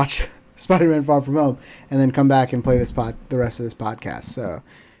 Obviously, watch Spider-Man: Far From Home, and then come back and play the rest of this podcast. So.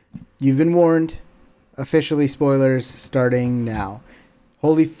 You've been warned. Officially spoilers starting now.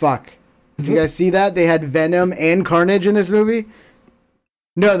 Holy fuck. Did you guys see that? They had Venom and Carnage in this movie?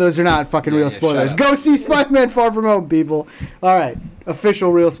 No, those are not fucking real spoilers. Go see Spider-Man Far From Home, people. All right.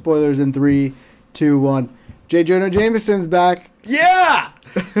 Official real spoilers in 3, 2, 1. J. Jonah Jameson's back. Yeah!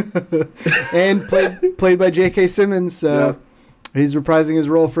 And played by J.K. Simmons. He's reprising his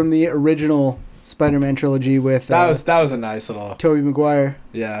role from the original Spider-Man trilogy with that was a nice little Tobey Maguire.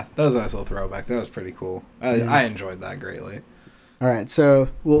 Yeah, that was a nice little throwback. That was pretty cool. I enjoyed that greatly. All right, so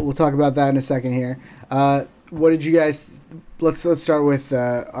we'll talk about that in a second here. What did you guys? Let's start with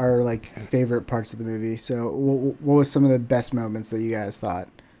our like favorite parts of the movie. So what was some of the best moments that you guys thought?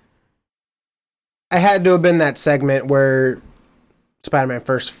 I had to have been that segment where Spider-Man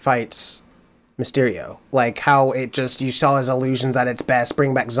first fights Mysterio, like how it just, you saw his illusions at its best,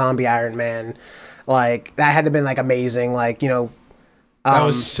 bring back zombie Iron Man, like that had to have been like amazing, like that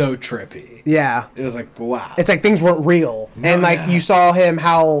was so trippy. Yeah, it was like, wow, it's like things weren't real. And like you saw him,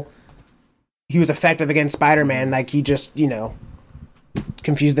 how he was effective against Spider-Man, like he just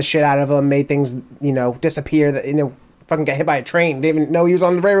confused the shit out of him, made things disappear, that fucking get hit by a train, didn't even know he was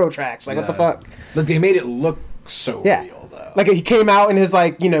on the railroad tracks, like what the fuck. Like they made it look so real. Like he came out in his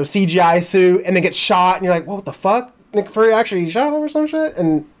CGI suit and then gets shot, and you're like, what the fuck? Nick Fury actually shot him or some shit,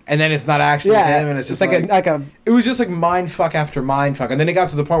 and then it's not actually him, and it's just like a it was just like mind fuck after mind fuck, and then it got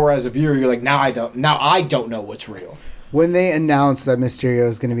to the point where as a viewer you're like, now I don't know what's real. When they announced that Mysterio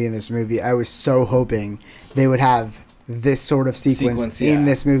is going to be in this movie, I was so hoping they would have this sort of sequence in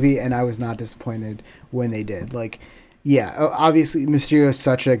this movie, and I was not disappointed when they did. Like, yeah, obviously Mysterio is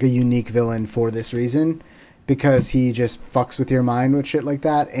such like a unique villain for this reason, because he just fucks with your mind with shit like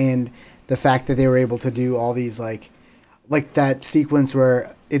that, and the fact that they were able to do all these like that sequence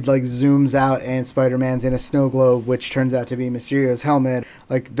where it like zooms out and Spider-Man's in a snow globe, which turns out to be Mysterio's helmet,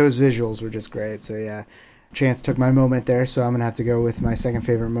 like those visuals were just great. So yeah, Chance took my moment there, so I'm gonna have to go with my second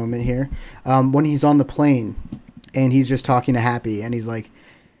favorite moment here, when he's on the plane and he's just talking to Happy, and he's like,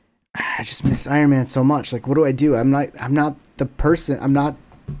 I just miss Iron Man so much, like what do I do? I'm not the person, I'm not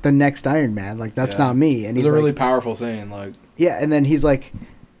the next Iron Man, like that's not me. And he's a really powerful saying, like, yeah, and then he's like,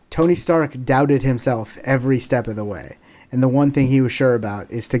 Tony Stark doubted himself every step of the way, and the one thing he was sure about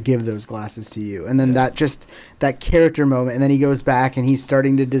is to give those glasses to you. And then that character moment, and then he goes back and he's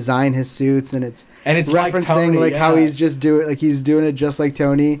starting to design his suits, and it's referencing like how he's just he's doing it just like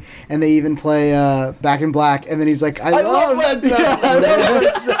Tony. And they even play Back in Black, and then he's like, I love Led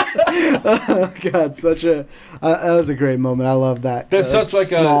Zeppelin. Oh god, that was a great moment. I love that. There's such like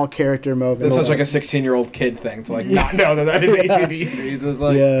small character moment. There's such like a 16-year-old kid thing to like not know that is AC/DC. It's just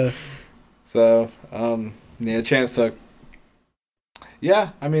like So chance to.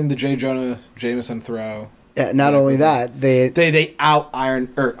 Yeah, I mean the J. Jonah Jameson throw. Yeah, not only that, they out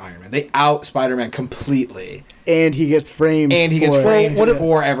Iron Man. They out Spider-Man completely, and he gets framed.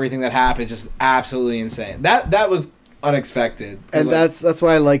 For everything that happens. Just absolutely insane. That was unexpected. And that's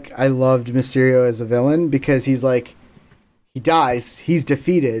why I loved Mysterio as a villain, because he's like, he dies, he's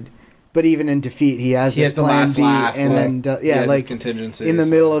defeated, but even in defeat, he has this plan B, and then like contingency in the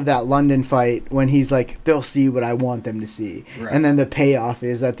middle of that London fight when he's like, they'll see what I want them to see, and then the payoff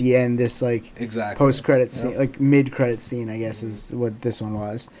is at the end this like post credit scene, like mid credit scene, I guess is what this one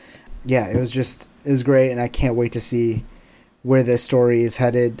was. Yeah, it was great, and I can't wait to see where this story is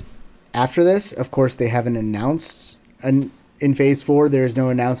headed after this. Of course, they haven't announced in Phase 4, there is no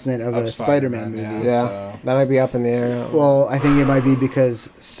announcement of a Spider-Man movie. Yeah, So- that might be up in the air. Well, I think it might be because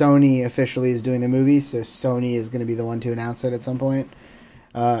Sony officially is doing the movie, so Sony is going to be the one to announce it at some point.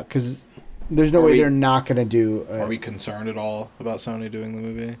 Because there's no way they're not going to do. Are we concerned at all about Sony doing the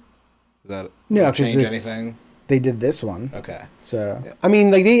movie? Is that No, because change anything? They did this one, Okay. so I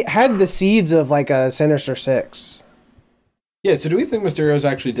mean, like they had the seeds of like a Sinister Six. Yeah. So do we think Mysterio's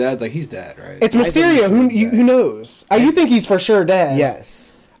actually dead? Like he's dead, right? It's I think Mysterio. he's dead. Who knows? You think he's for sure dead?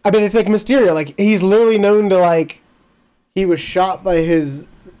 yes, I mean, it's like Mysterio. Like he's literally known to like. he was shot by his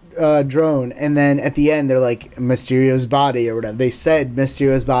drone, and then at the end they're like Mysterio's body or whatever. They said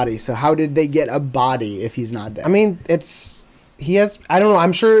Mysterio's body. So how did they get a body if he's not dead? I mean, he has. I don't know.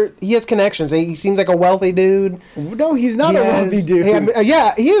 I'm sure he has connections. He seems like a wealthy dude. no, he's not He a has- wealthy dude.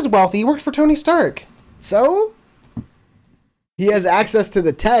 Yeah, he is wealthy. He works for Tony Stark. So he has access to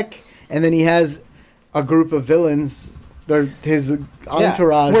the tech, and then he has a group of villains. They're his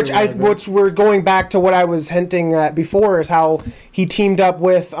entourage, Which we're going back to what I was hinting at before is how he teamed up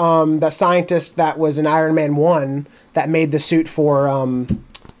with the scientist that was in Iron Man 1 that made the suit for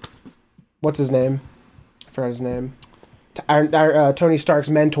what's his name? I forgot his name. Tony Stark's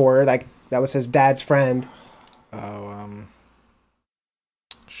mentor, like that was his dad's friend.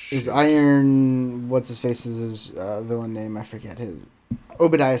 Is Iron what's his face is his villain name? I forget his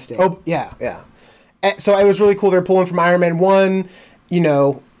Obadiah Stane. Oh yeah, yeah. So it was really cool. They're pulling from Iron Man 1. You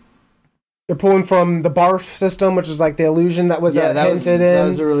know, they're pulling from the barf system, which is like the illusion that was that was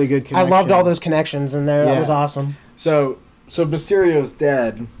a really good connection. I loved all those connections in there. Yeah. That was awesome. So Mysterio's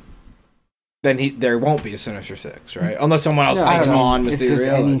dead. Then there won't be a Sinister Six, right? Unless someone else takes on Mysterio. It's just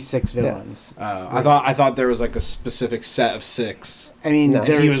any 6 villains. I thought there was like a specific set of 6. I mean, No.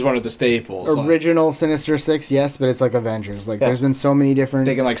 they're He was one of the staples. original Sinister Six, yes, but it's like Avengers. Like, Yeah. there's been so many different.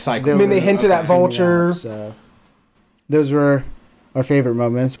 They can like cycle. I mean, they villains hinted at teaming Vulture. up, so those were our favorite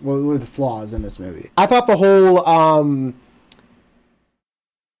moments. What were the flaws in this movie? I thought the whole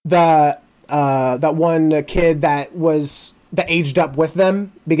that one kid that aged up with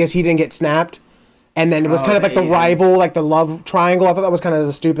them because he didn't get snapped, and then it was kind of like the rival, like the love triangle. I thought that was kind of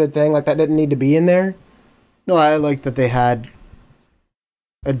a stupid thing. Like that didn't need to be in there. No, I like that they had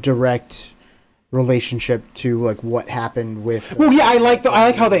a direct relationship to like what happened with. Well, yeah, I like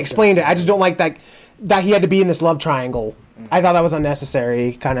how they explained it. I just don't like that he had to be in this love triangle. I thought that was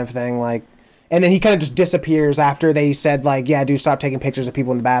unnecessary, kind of thing. Like, and then he kind of just disappears after they said like, "Yeah, dude, stop taking pictures of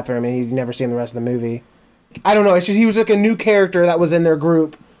people in the bathroom," and you never see him the rest of the movie. I don't know. It's just he was like a new character that was in their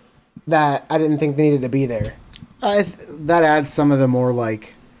group that I didn't think they needed to be there. That adds some of the more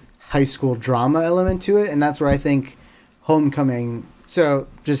like high school drama element to it, and that's where I think Homecoming. So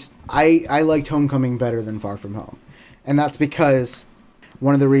just I liked Homecoming better than Far From Home, and that's because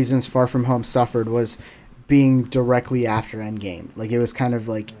one of the reasons Far From Home suffered was being directly after Endgame. Like it was kind of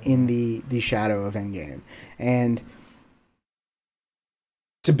like in the shadow of Endgame, and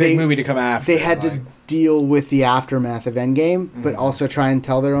It's a big movie to come after. they had to deal with the aftermath of Endgame, but also try and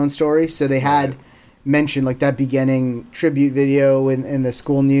tell their own story. So they had mentioned like that beginning tribute video in the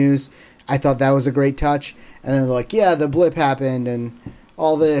school news. I thought that was a great touch. And then they're like, yeah, the blip happened and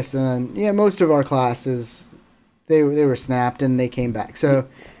all this. And then, most of our classes, they were snapped and they came back. So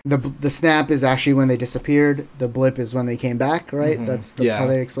the snap is actually when they disappeared. The blip is when they came back, right? That's how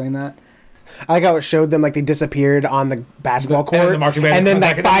they explain that. I like how it showed them like they disappeared on the basketball court, the marching band and then comes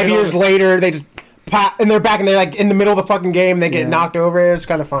like back in the 5 middle. years later they just pop and they're back and they're like in the middle of the fucking game. They get knocked over. It's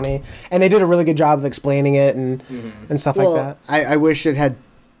kind of funny, and they did a really good job of explaining it and stuff like that. I wish it had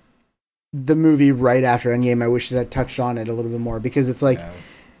the movie right after Endgame. I wish it had touched on it a little bit more because it's like,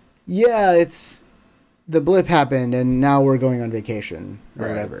 it's the blip happened and now we're going on vacation or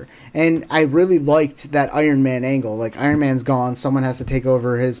whatever. And I really liked that Iron Man angle. Like Iron Man's gone, someone has to take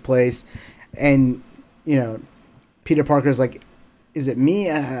over his place, and Peter Parker's like, is it me?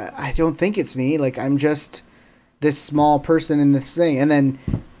 I don't think it's me. Like I'm just this small person in this thing. And then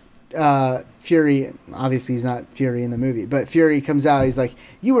Fury, obviously he's not Fury in the movie, but Fury comes out, he's like,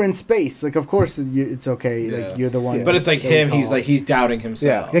 you were in space, like of course it's okay, like you're the one. But it's like him, he's doubting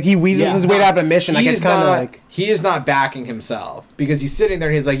himself. Like he weasels his way out of the mission. Like it's kind of like he is not backing himself because he's sitting there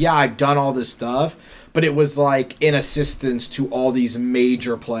and he's like, yeah, I've done all this stuff, but it was like in assistance to all these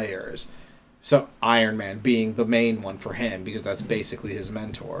major players. So Iron Man being the main one for him because that's basically his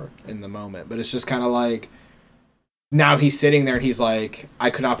mentor in the moment. But it's just kind of like now he's sitting there and he's like,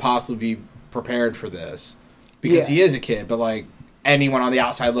 I could not possibly be prepared for this because he is a kid. But like anyone on the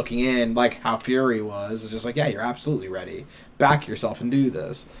outside looking in, like how Fury was, is just like, yeah, you're absolutely ready. Back yourself and do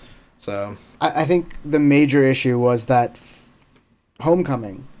this. So I think the major issue was that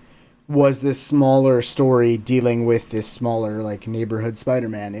Homecoming was this smaller story dealing with this smaller like neighborhood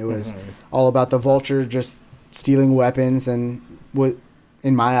Spider-Man. It was all about the Vulture just stealing weapons and what,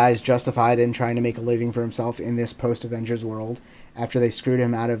 in my eyes, justified in trying to make a living for himself in this post-Avengers world after they screwed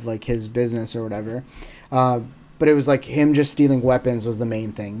him out of like his business or whatever. But it was like him just stealing weapons was the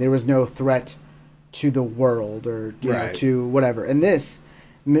main thing. There was no threat to the world or you know, to whatever. And this,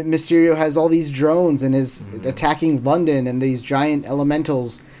 Mysterio has all these drones and is attacking London, and these giant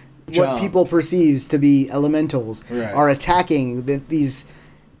elementals, what people perceives to be elementals, are attacking these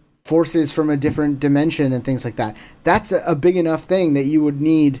forces from a different dimension and things like that. That's a big enough thing that you would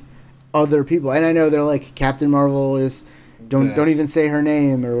need other people. And I know they're like, Captain Marvel is don't even say her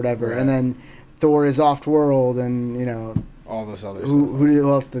name or whatever, and then Thor is off-world, and you know all this other stuff.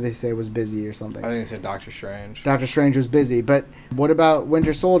 Who else did they say was busy or something? I think they said Doctor Strange. Doctor Strange was busy, but what about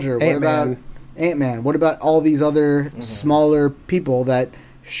Winter Soldier? What about Ant-Man? What about all these other smaller people that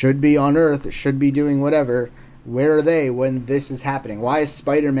should be on Earth, should be doing whatever? Where are they when this is happening? Why is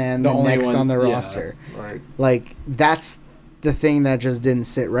Spider-Man the next on the roster? Right. Like, that's the thing that just didn't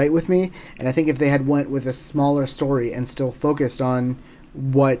sit right with me. And I think if they had went with a smaller story and still focused on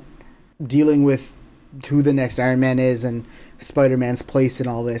what dealing with who the next Iron Man is and Spider-Man's place in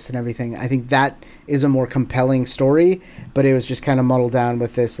all this and everything, I think that is a more compelling story, but it was just kind of muddled down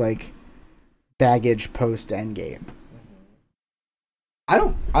with this like baggage post Endgame.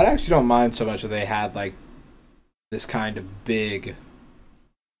 I actually don't mind so much that they had like this kind of big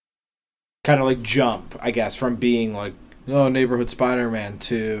kind of like jump, I guess, from being like, oh, neighborhood Spider-Man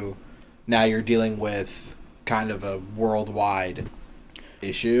to now you're dealing with kind of a worldwide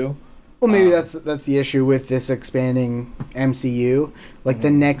issue. Well, maybe that's the issue with this expanding MCU. Like the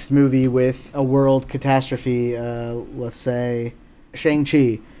next movie with a world catastrophe, let's say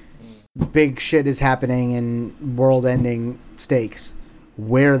Shang-Chi, big shit is happening in world-ending stakes.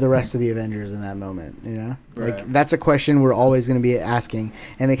 Where are the rest of the Avengers in that moment? You know, like that's a question we're always going to be asking,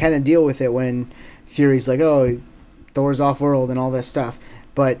 and they kind of deal with it when Fury's like, "Oh, Thor's off-world" and all this stuff.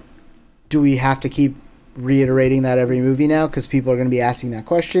 But do we have to keep reiterating that every movie now because people are going to be asking that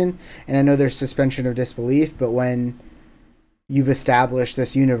question? And I know there's suspension of disbelief, but when you've established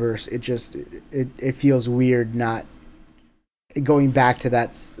this universe, it feels weird not going back to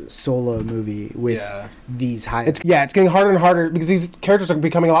that solo movie with these high. It's getting harder and harder because these characters are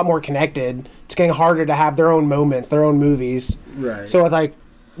becoming a lot more connected. It's getting harder to have their own moments, their own movies. Right. So it's like,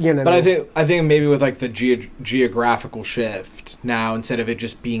 you know. But I think maybe with like the geographical shift now, instead of it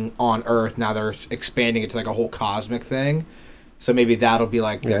just being on Earth, now they're expanding it to like a whole cosmic thing. So maybe that'll be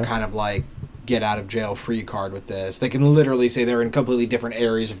like their kind of like get out of jail free card with this. They can literally say they're in completely different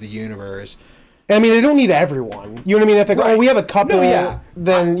areas of the universe. I mean, they don't need everyone. You know what I mean? If they go, we have a couple,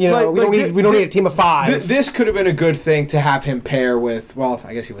 then you know we don't need a team of 5. This could have been a good thing to have him pair with. Well,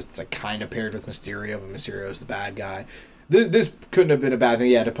 I guess he was like kind of paired with Mysterio, but Mysterio's the bad guy. This couldn't have been a bad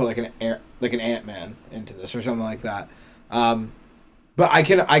thing. To put like an Ant-Man into this or something like that. But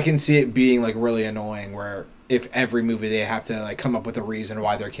I can see it being like really annoying where if every movie they have to like come up with a reason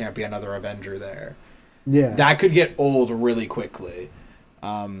why there can't be another Avenger there. Yeah, that could get old really quickly.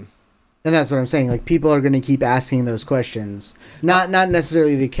 And that's what I'm saying. Like, people are going to keep asking those questions. Not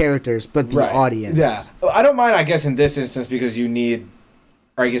necessarily the characters, but the audience. Yeah. I don't mind, I guess, in this instance, because you need,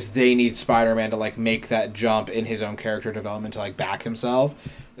 or I guess they need Spider-Man to, like, make that jump in his own character development to, like, back himself.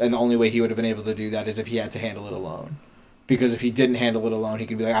 And the only way he would have been able to do that is if he had to handle it alone. Because if he didn't handle it alone, he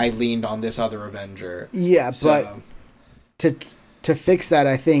could be like, I leaned on this other Avenger. Yeah, but to fix that,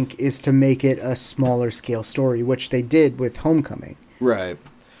 I think, is to make it a smaller scale story, which they did with Homecoming. Right.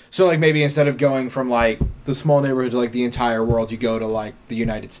 So, like, maybe instead of going from, like, the small neighborhood to, like, the entire world, you go to, like, the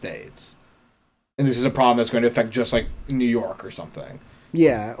United States. And this is a problem that's going to affect just, like, New York or something.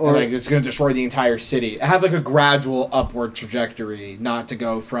 Yeah. Or, like, it's going to destroy the entire city. Have, like, a gradual upward trajectory, not to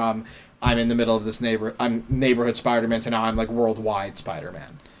go from, I'm in the middle of this I'm neighborhood Spider-Man to now I'm, like, worldwide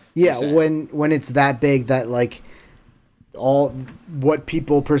Spider-Man. Yeah, when it's that big that, like, all what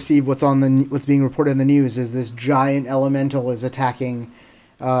people perceive what's being reported in the news is this giant elemental is attacking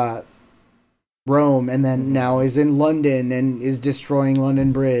Rome, and then now is in London and is destroying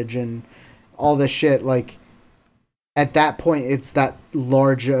London Bridge and all this shit. Like, at that point, it's that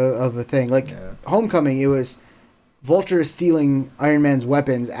large of a thing. Like, Homecoming, it was Vulture stealing Iron Man's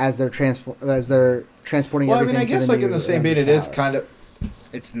weapons as they're transporting everything. Well, I mean, I guess like in the same vein, it is kind of.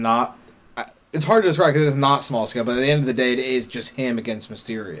 It's not. It's hard to describe because it's not small scale, but at the end of the day, it is just him against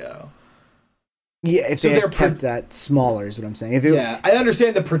Mysterio. Yeah, if they had kept that smaller is what I'm saying. I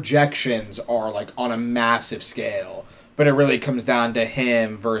understand the projections are like on a massive scale, but it really comes down to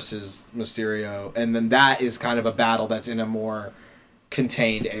him versus Mysterio, and then that is kind of a battle that's in a more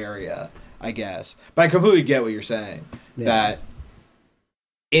contained area, I guess. But I completely get what you're saying. Yeah. That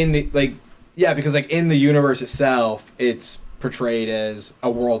in the because like in the universe itself, it's portrayed as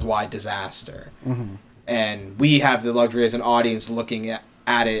a worldwide disaster, and we have the luxury as an audience looking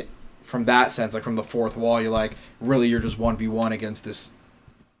at it from that sense, like from the fourth wall. You're like, really, you're just 1v1 against this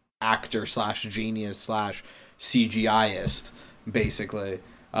actor / genius / CGIist, basically.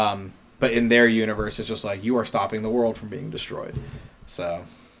 But in their universe, it's just like, you are stopping the world from being destroyed. So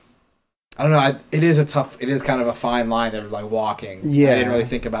I don't know. It is kind of a fine line that we're like walking. Yeah. I didn't really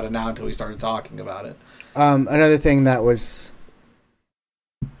think about it now until we started talking about it. Another thing that was,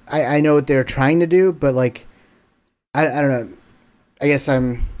 I know what they're trying to do, but like, I don't know. I guess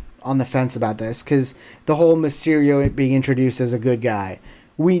I'm on the fence about this because the whole Mysterio being introduced as a good guy,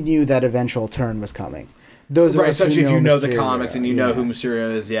 we knew that eventual turn was coming. Those right, of us who especially if you know the Mysterio, comics and you know who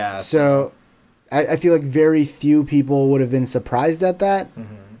Mysterio is, yeah. So I feel like very few people would have been surprised at that,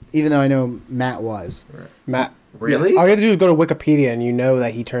 even though I know Matt was. Right. Matt, really? All you have to do is go to Wikipedia and you know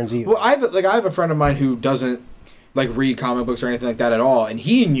that he turns evil. Well, I have a friend of mine who doesn't like read comic books or anything like that at all, and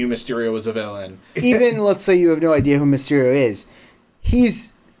he knew Mysterio was a villain. Even let's say you have no idea who Mysterio is,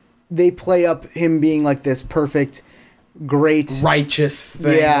 they play up him being like this perfect, great, righteous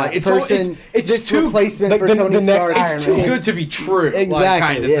thing. Yeah, like, it's this too, replacement like for the Tony next Stark. Iron It's too Man. good to be true. Exactly, like,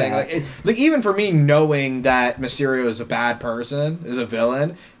 kind of yeah. thing. Like even for me, knowing that Mysterio is a bad person, is a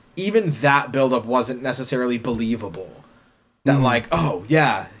villain, even that buildup wasn't necessarily believable. That like, oh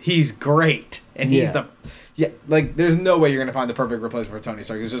yeah, he's great, and he's like, there's no way you're gonna find the perfect replacement for Tony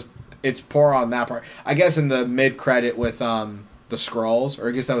Stark. It's poor on that part. I guess in the mid credit with the Skrulls, or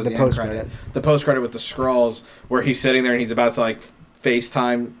I guess that was the end credit. The post credit with the Skrulls, where he's sitting there and he's about to like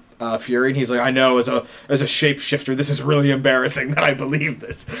FaceTime Fury, and he's like, I know, as a shapeshifter, this is really embarrassing that I believe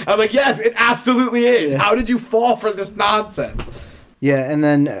this. I'm like, yes, it absolutely is. Yeah. How did you fall for this nonsense? Yeah, and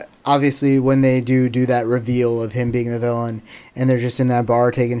then obviously when they do that reveal of him being the villain, and they're just in that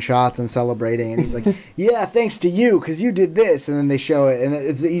bar taking shots and celebrating, and he's like, yeah, thanks to you, because you did this, and then they show it, and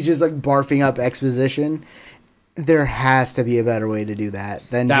he's just like barfing up exposition. There has to be a better way to do that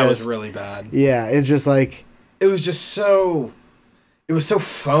than that just, was really bad. Yeah, it's just like... It was so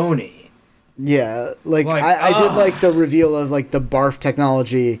phony. Yeah, like I did like the reveal of like the barf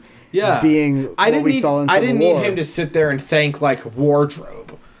technology being what we saw in Civil War. I didn't need him to sit there and thank like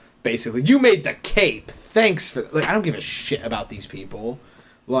wardrobe, basically. You made the cape. Thanks for... Like, I don't give a shit about these people.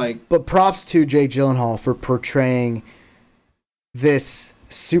 Like, but props to Jake Gyllenhaal for portraying this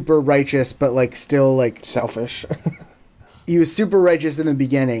super righteous but like still like selfish. He was super righteous in the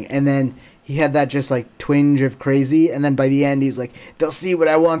beginning, and then he had that just like twinge of crazy, and then by the end he's like, they'll see what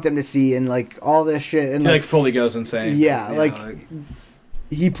I want them to see, and like all this shit, and he like fully goes insane. Yeah, like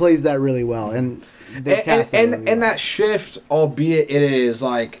he plays that really well, and they cast that really well. That shift, albeit it is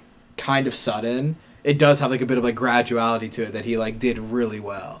like kind of sudden, it does have like a bit of like graduality to it that he like did really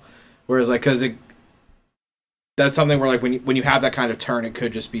well. Whereas like, because that's something where like when you have that kind of turn, it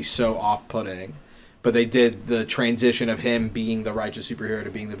could just be so off-putting. But they did the transition of him being the righteous superhero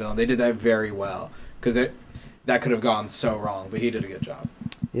to being the villain. They did that very well, because that could have gone so wrong, but he did a good job.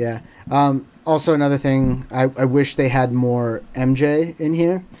 Yeah. Also, another thing, I wish they had more MJ in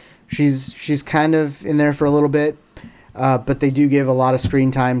here. She's kind of in there for a little bit, but they do give a lot of screen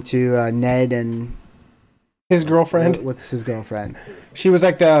time to Ned and his girlfriend. What's his girlfriend? She was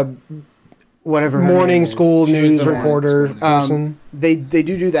like the whatever morning school news reporter person. They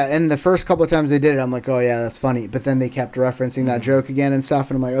do that, and the first couple of times they did it, I'm like, oh yeah, that's funny. But then they kept referencing that joke again and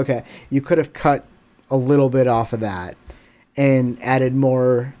stuff, and I'm like, okay, you could have cut a little bit off of that and added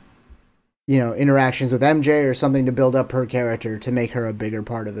more, interactions with MJ or something to build up her character to make her a bigger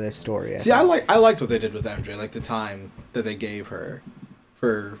part of this story. I liked what they did with MJ, like the time that they gave her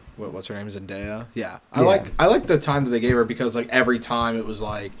for what's her name, Zendaya. Yeah, I like the time that they gave her, because like every time it was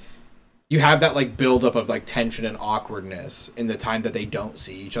like, you have that like buildup of like tension and awkwardness in the time that they don't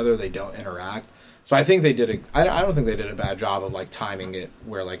see each other, they don't interact. So I think they did I don't think they did a bad job of like timing it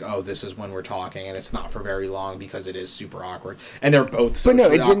where like, oh, this is when we're talking, and it's not for very long because it is super awkward, and they're both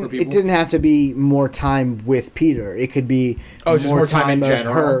socially awkward people. It didn't have to be more time with Peter. It could be just more time in of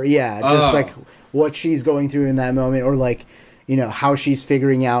general? her. Yeah, just like what she's going through in that moment, or like how she's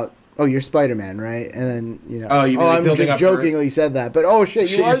figuring out. Oh, you're Spider-Man, right? And then, I'm just jokingly said that. But, oh,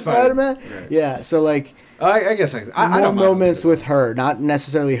 shit, you are Spider-Man? Right. Yeah, so, like... I guess I don't moments with her. Not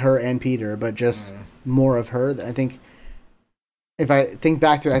necessarily her and Peter, but just more of her. I think... If I think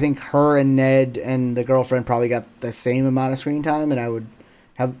back to it, I think her and Ned and the girlfriend probably got the same amount of screen time, and I would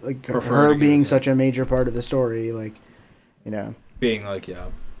have, like, her being such a major part of the story, like, Being, like, yeah.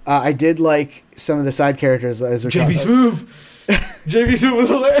 I did like some of the side characters as we're JB Smoove! JB Smoove was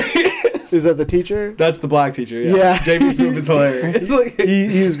hilarious. Is that the teacher? That's the black teacher. Yeah. Yeah. JB Smoove is hilarious. Like,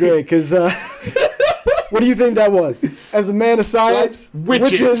 He was great because. What do you think that was? As a man of science,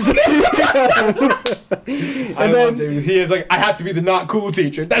 witches. and then he is like, I have to be the not cool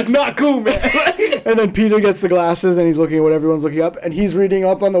teacher. That's not cool, man. and then Peter gets the glasses and he's looking at what everyone's looking up and he's reading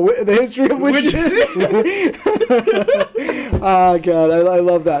up on the history of witches. Oh god, I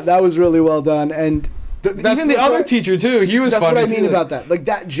love that. That was really well done. And even the other teacher too. He was. That's funny what I mean too. about that. Like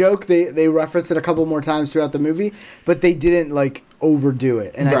that joke, they referenced it a couple more times throughout the movie, but they didn't like overdo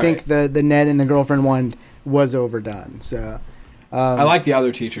it. And I think the Ned and the girlfriend one was overdone. So I like the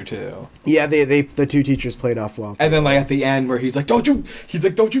other teacher too. Yeah, the two teachers played off well. And then like at the end where he's like, don't you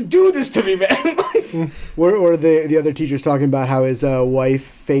do this to me, man. or the other teacher's talking about how his wife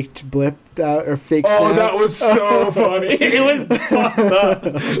faked blipped out or faked. Oh, that was so funny. It was fucked up,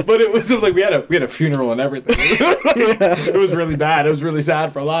 but it was like we had a funeral and everything. It was really bad. It was really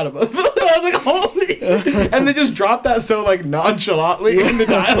sad for a lot of us. I was like, holy! And they just dropped that so like nonchalantly in the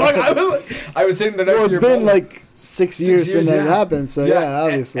dialogue. I was sitting there next to it's your been brother. like 6 years since that happened. So yeah,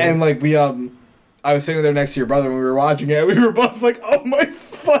 obviously. And like we I was sitting there next to your brother when we were watching it. We were both like, oh my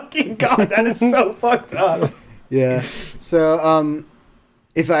fucking god, that is so fucked up. Yeah. So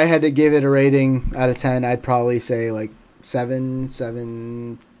if I had to give it a rating out of 10, I'd probably say like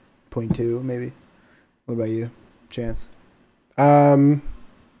 7.2 maybe. What about you, Chance?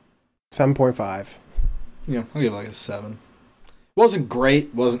 7.5. Yeah, I'll give it like a 7. Wasn't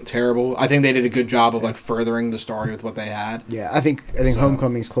great, wasn't terrible. I think they did a good job of like furthering the story with what they had. Yeah, I think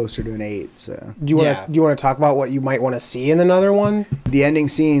Homecoming's closer to an 8. So Do you want to talk about what you might want to see in another one? the ending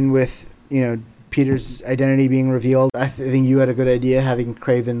scene with Peter's identity being revealed. I think you had a good idea having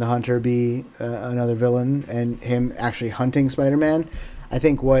Kraven the Hunter be another villain and him actually hunting Spider-Man. I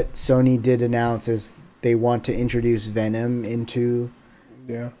think what Sony did announce is they want to introduce Venom into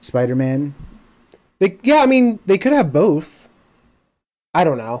Spider-Man. They could have both. I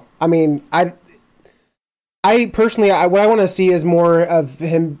don't know. I mean, I personally, what I want to see is more of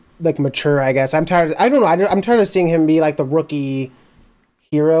him like mature. I guess I'm tired. I don't know. I'm tired of seeing him be like the rookie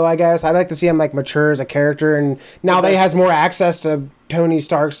hero. I guess I'd like to see him like mature as a character, and now that he has more access to Tony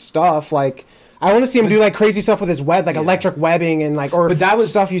Stark's stuff, like I want to see him do like crazy stuff with his web, like electric webbing and like But that was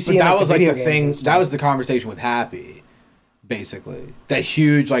stuff you see. But that in, was the like video the games thing. That was the conversation with Happy. Basically, that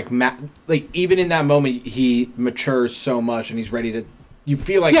huge like even in that moment, he matures so much, and he's ready to. You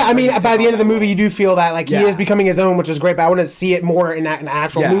feel like I mean, by the end of the movie, you do feel that like he is becoming his own, which is great. But I want to see it more in an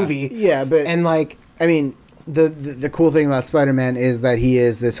actual movie. Yeah, but and like I mean, the cool thing about Spider-Man is that he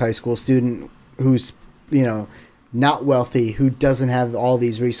is this high school student who's not wealthy, who doesn't have all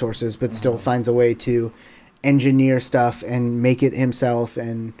these resources, but still finds a way to engineer stuff and make it himself,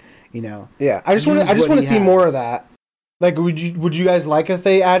 and I just want to see more of that. Like, would you guys like if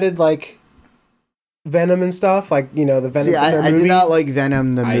they added like Venom and stuff, like the Venom? I did not like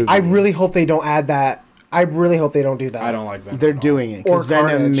Venom the movie. I really hope they don't add that. I really hope they don't do that. I don't like Venom. They're doing it because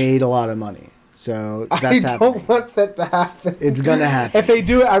Venom made a lot of money, so that's happening. I don't want that to happen. It's gonna happen. If they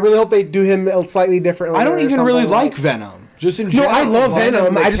do it, I really hope they do him slightly differently. I don't even really like Venom. Just in general. No, I love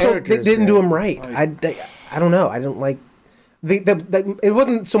Venom. I just hope they didn't do him right. I don't know. I don't like. It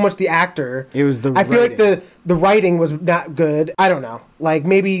wasn't so much the actor. It was the. I feel like the writing was not good. I don't know. Like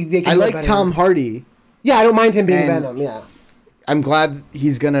maybe they. I like Tom Hardy. Yeah, I don't mind him being Venom. Yeah, I'm glad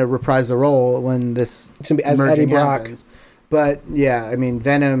he's gonna reprise the role when this as merging Eddie Brock happens. But yeah, I mean,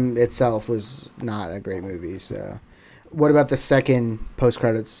 Venom itself was not a great movie. So, what about the second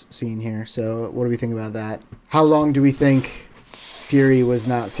post-credits scene here? So, what do we think about that? How long do we think Fury was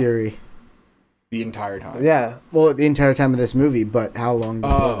not Fury? The entire time. Yeah. Well, the entire time of this movie, but how long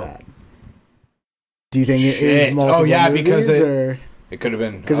before that? Do you think it was multiple movies, because or? It could have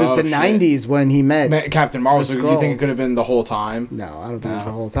been Because it's the 90s when he met Captain Marvel. So you think it could have been the whole time? No, I don't think it was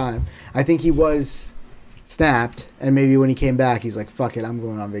the whole time. I think he was snapped, and maybe when he came back, he's like, "Fuck it, I'm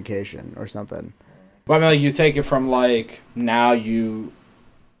going on vacation" or something. Well, I mean, like you take it from like now you,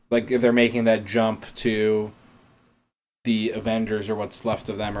 like if they're making that jump to the Avengers or what's left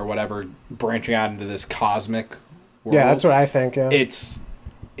of them or whatever, branching out into this cosmic world. Yeah, that's what I think. Yeah.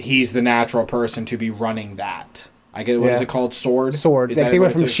 He's the natural person to be running that. I get what is it called? Sword. Sword. They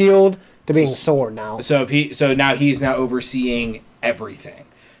went from Shield to being Sword now. So now he's overseeing everything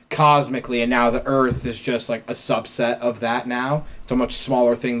cosmically, and now the Earth is just like a subset of that. Now it's a much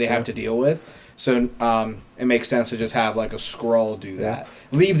smaller thing they have to deal with. So it makes sense to just have like a Skrull do that.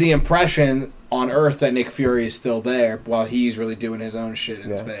 Leave the impression on Earth that Nick Fury is still there while he's really doing his own shit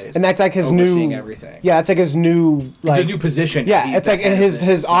in space. And that's like his overseeing everything. Yeah, it's like his new. Like, it's a new position. Yeah, it's like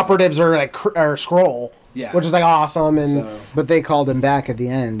his operators are like are Skrull. Yeah. which is like awesome. And But they called him back at the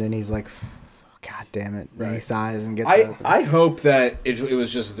end, and he's like, "God damn it!" And he sighs and gets up. I hope that it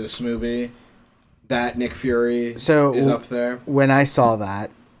was just this movie that Nick Fury is up there. When I saw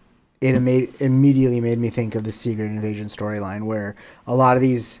that, it immediately made me think of the Secret Invasion storyline, where a lot of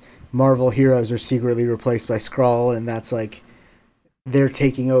these Marvel heroes are secretly replaced by Skrull, and that's like they're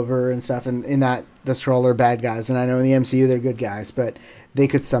taking over and stuff. And in that, the Skrull are bad guys, and I know in the MCU they're good guys, but they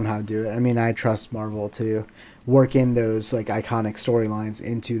could somehow do it. I mean, I trust Marvel to work in those like iconic storylines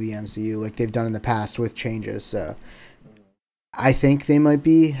into the MCU, like they've done in the past with changes. So I think they might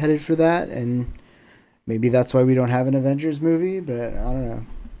be headed for that, and maybe that's why we don't have an Avengers movie. But I don't know.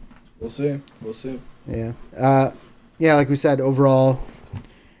 We'll see. Yeah. Yeah. Like we said, overall,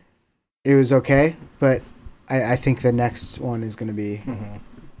 it was okay, but I think the next one is going to be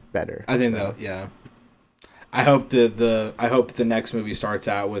better. I think that, yeah. I hope the next movie starts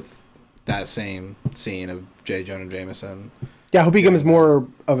out with that same scene of J. Jonah Jameson. Yeah, I hope he becomes more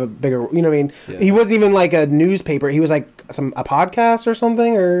of a bigger, you know what I mean? Yeah. He wasn't even like a newspaper. He was like a podcast or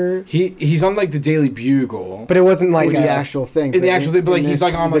something, or... He's on like the Daily Bugle. But it wasn't like the actual thing. In the actual thing, but like he's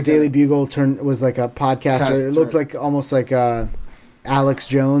like on the like Daily Bugle was like a podcast. It looked like almost like Alex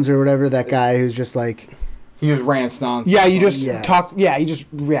Jones or whatever, that guy who's just like... He just rants nonsense. Yeah, you just talk... Yeah,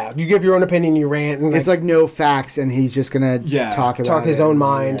 you give your own opinion, you rant. And it's like no facts, and he's just going to talk his own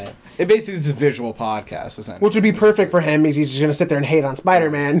mind. Yeah. It basically is a visual podcast, essentially. Which would be perfect for him, because he's just going to sit there and hate on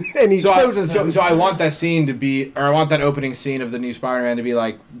Spider-Man, and he exposes him. So I want that scene to be... Or I want that opening scene of the new Spider-Man to be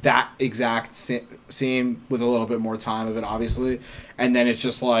like that exact scene with a little bit more time of it, obviously. And then it's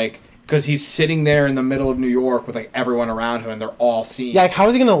just like... Because he's sitting there in the middle of New York with like everyone around him, and they're all seeing... Yeah, like how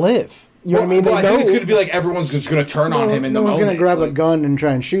is he going to live? You know what I mean? I think it's going to be like everyone's just going to turn on him in the moment. No one's going to grab a gun and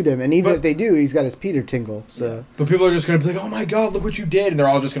try and shoot him. And even if they do, he's got his Peter tingle. So. Yeah. But people are just going to be like, oh my God, look what you did. And they're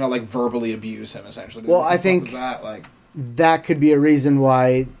all just going to like verbally abuse him, essentially. Well, I think that could be a reason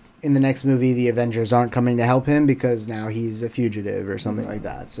why in the next movie the Avengers aren't coming to help him, because now he's a fugitive or something like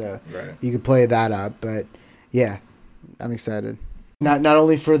that. So you could play that up. But yeah, I'm excited. Not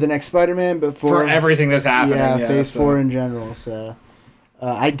only for the next Spider-Man, but for everything that's happening. Yeah, Phase 4 in general. So...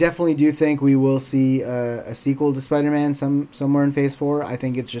 I definitely do think we will see a sequel to Spider-Man somewhere in Phase 4. I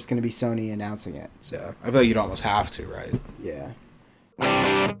think it's just going to be Sony announcing it. So I feel like you'd almost have to, right? Yeah.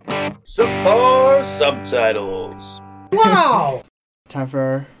 Subpar subtitles. Wow! Time for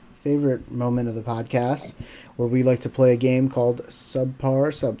our favorite moment of the podcast, where we like to play a game called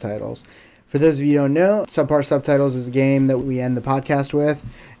Subpar Subtitles. For those of you who don't know, Subpar Subtitles is a game that we end the podcast with.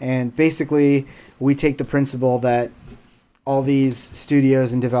 And basically, we take the principle that all these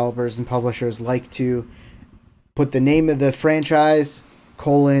studios and developers and publishers like to put the name of the franchise,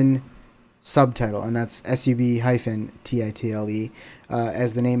 subtitle, and that's SUB-TITLE,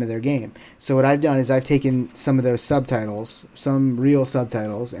 as the name of their game. So what I've done is I've taken some of those subtitles, some real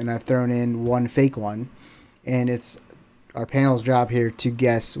subtitles, and I've thrown in one fake one, and it's our panel's job here to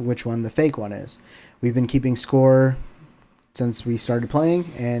guess which one the fake one is. We've been keeping score since we started playing,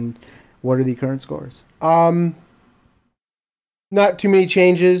 and what are the current scores? Not too many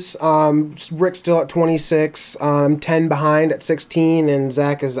changes. Rick's still at 26. 10 behind at 16, and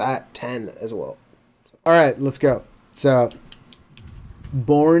Zach is at 10 as well. All right, let's go. So,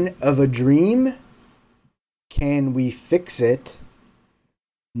 Born of a Dream, Can We Fix It,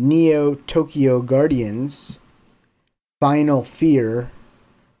 Neo Tokyo Guardians, Final Fear,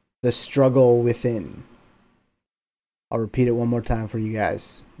 The Struggle Within. I'll repeat it one more time for you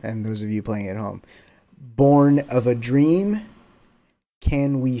guys and those of you playing at home. Born of a Dream,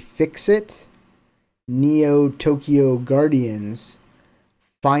 Can We Fix It, Neo Tokyo Guardians,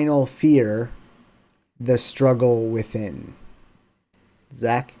 Final Fear, The Struggle Within.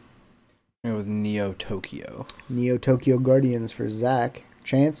 Zach? It was Neo Tokyo. Neo Tokyo Guardians for Zach.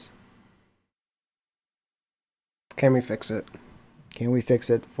 Chance? Can We Fix It? Can We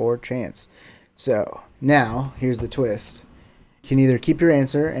Fix It for Chance. So, now, here's the twist. You can either keep your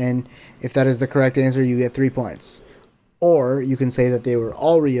answer, and if that is the correct answer, you get 3 points. Or you can say that they were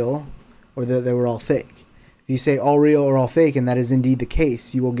all real, or that they were all fake. If you say all real or all fake, and that is indeed the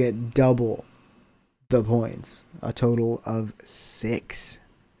case, you will get double the points. A total of 6.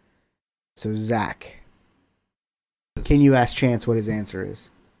 So, Zach, can you ask Chance what his answer is?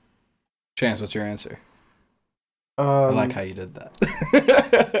 Chance, what's your answer? I like how you did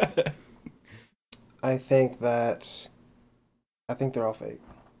that. I think they're all fake.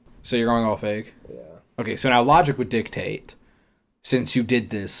 So you're going all fake? Yeah. Okay, so now logic would dictate, since you did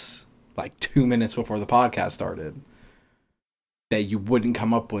this like 2 minutes before the podcast started, that you wouldn't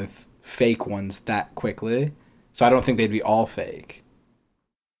come up with fake ones that quickly. So I don't think they'd be all fake.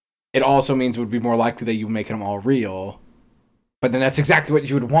 it also means it would be more likely that you make them all real. But then that's exactly what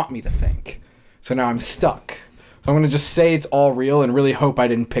you would want me to think. So now I'm stuck. So I'm going to just say it's all real and really hope I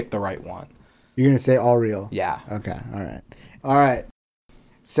didn't pick the right one. You're going to say all real? Yeah. Okay, all right.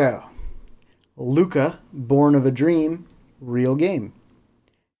 So, Luca, Born of a Dream, real game.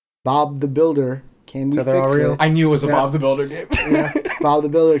 Bob the Builder, Can We So they're all Fix real? It? I knew it was a Bob the Builder game. Yeah. Bob the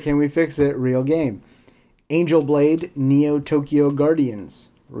Builder, Can We Fix It? Real game. Angel Blade, Neo Tokyo Guardians,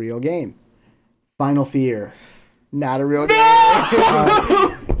 real game. Final Fear, not a real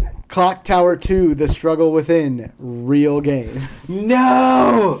game. Clock Tower 2, The Struggle Within, real game.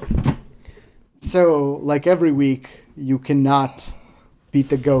 No! So, like every week, you cannot beat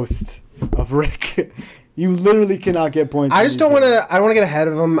the ghost of Rick. You literally cannot get points. I just don't want to. I don't want to get ahead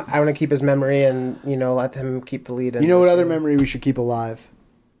of him. I want to keep his memory and let him keep the lead. You know what other memory we should keep alive?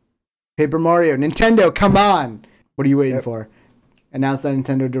 Paper Mario, Nintendo, come on! What are you waiting for? Announce that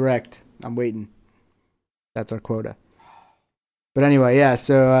Nintendo Direct. I'm waiting. That's our quota. But anyway, yeah.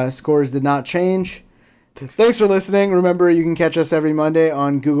 So scores did not change. Thanks for listening. Remember, you can catch us every Monday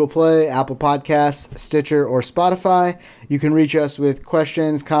on Google Play, Apple Podcasts, Stitcher, or Spotify. You can reach us with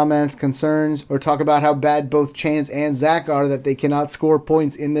questions, comments, concerns, or talk about how bad both Chance and Zach are that they cannot score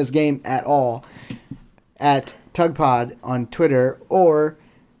points in this game at all at TugPod on Twitter or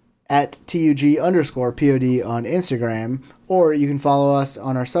at TUG_POD on Instagram, or you can follow us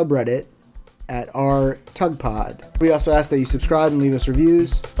on our subreddit at our TugPod. We also ask that you subscribe and leave us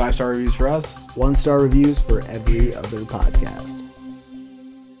reviews. 5-star reviews for us. 1-star reviews for every other podcast.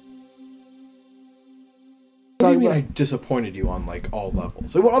 What do you mean I disappointed you on, like, all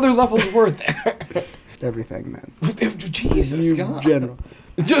levels? Like, what other levels were there? Everything, man. Jesus, You God. general.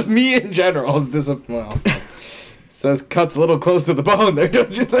 Just me in general is disappointed. Well, says cuts a little close to the bone there,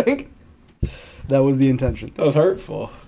 don't you think? That was the intention. That was hurtful.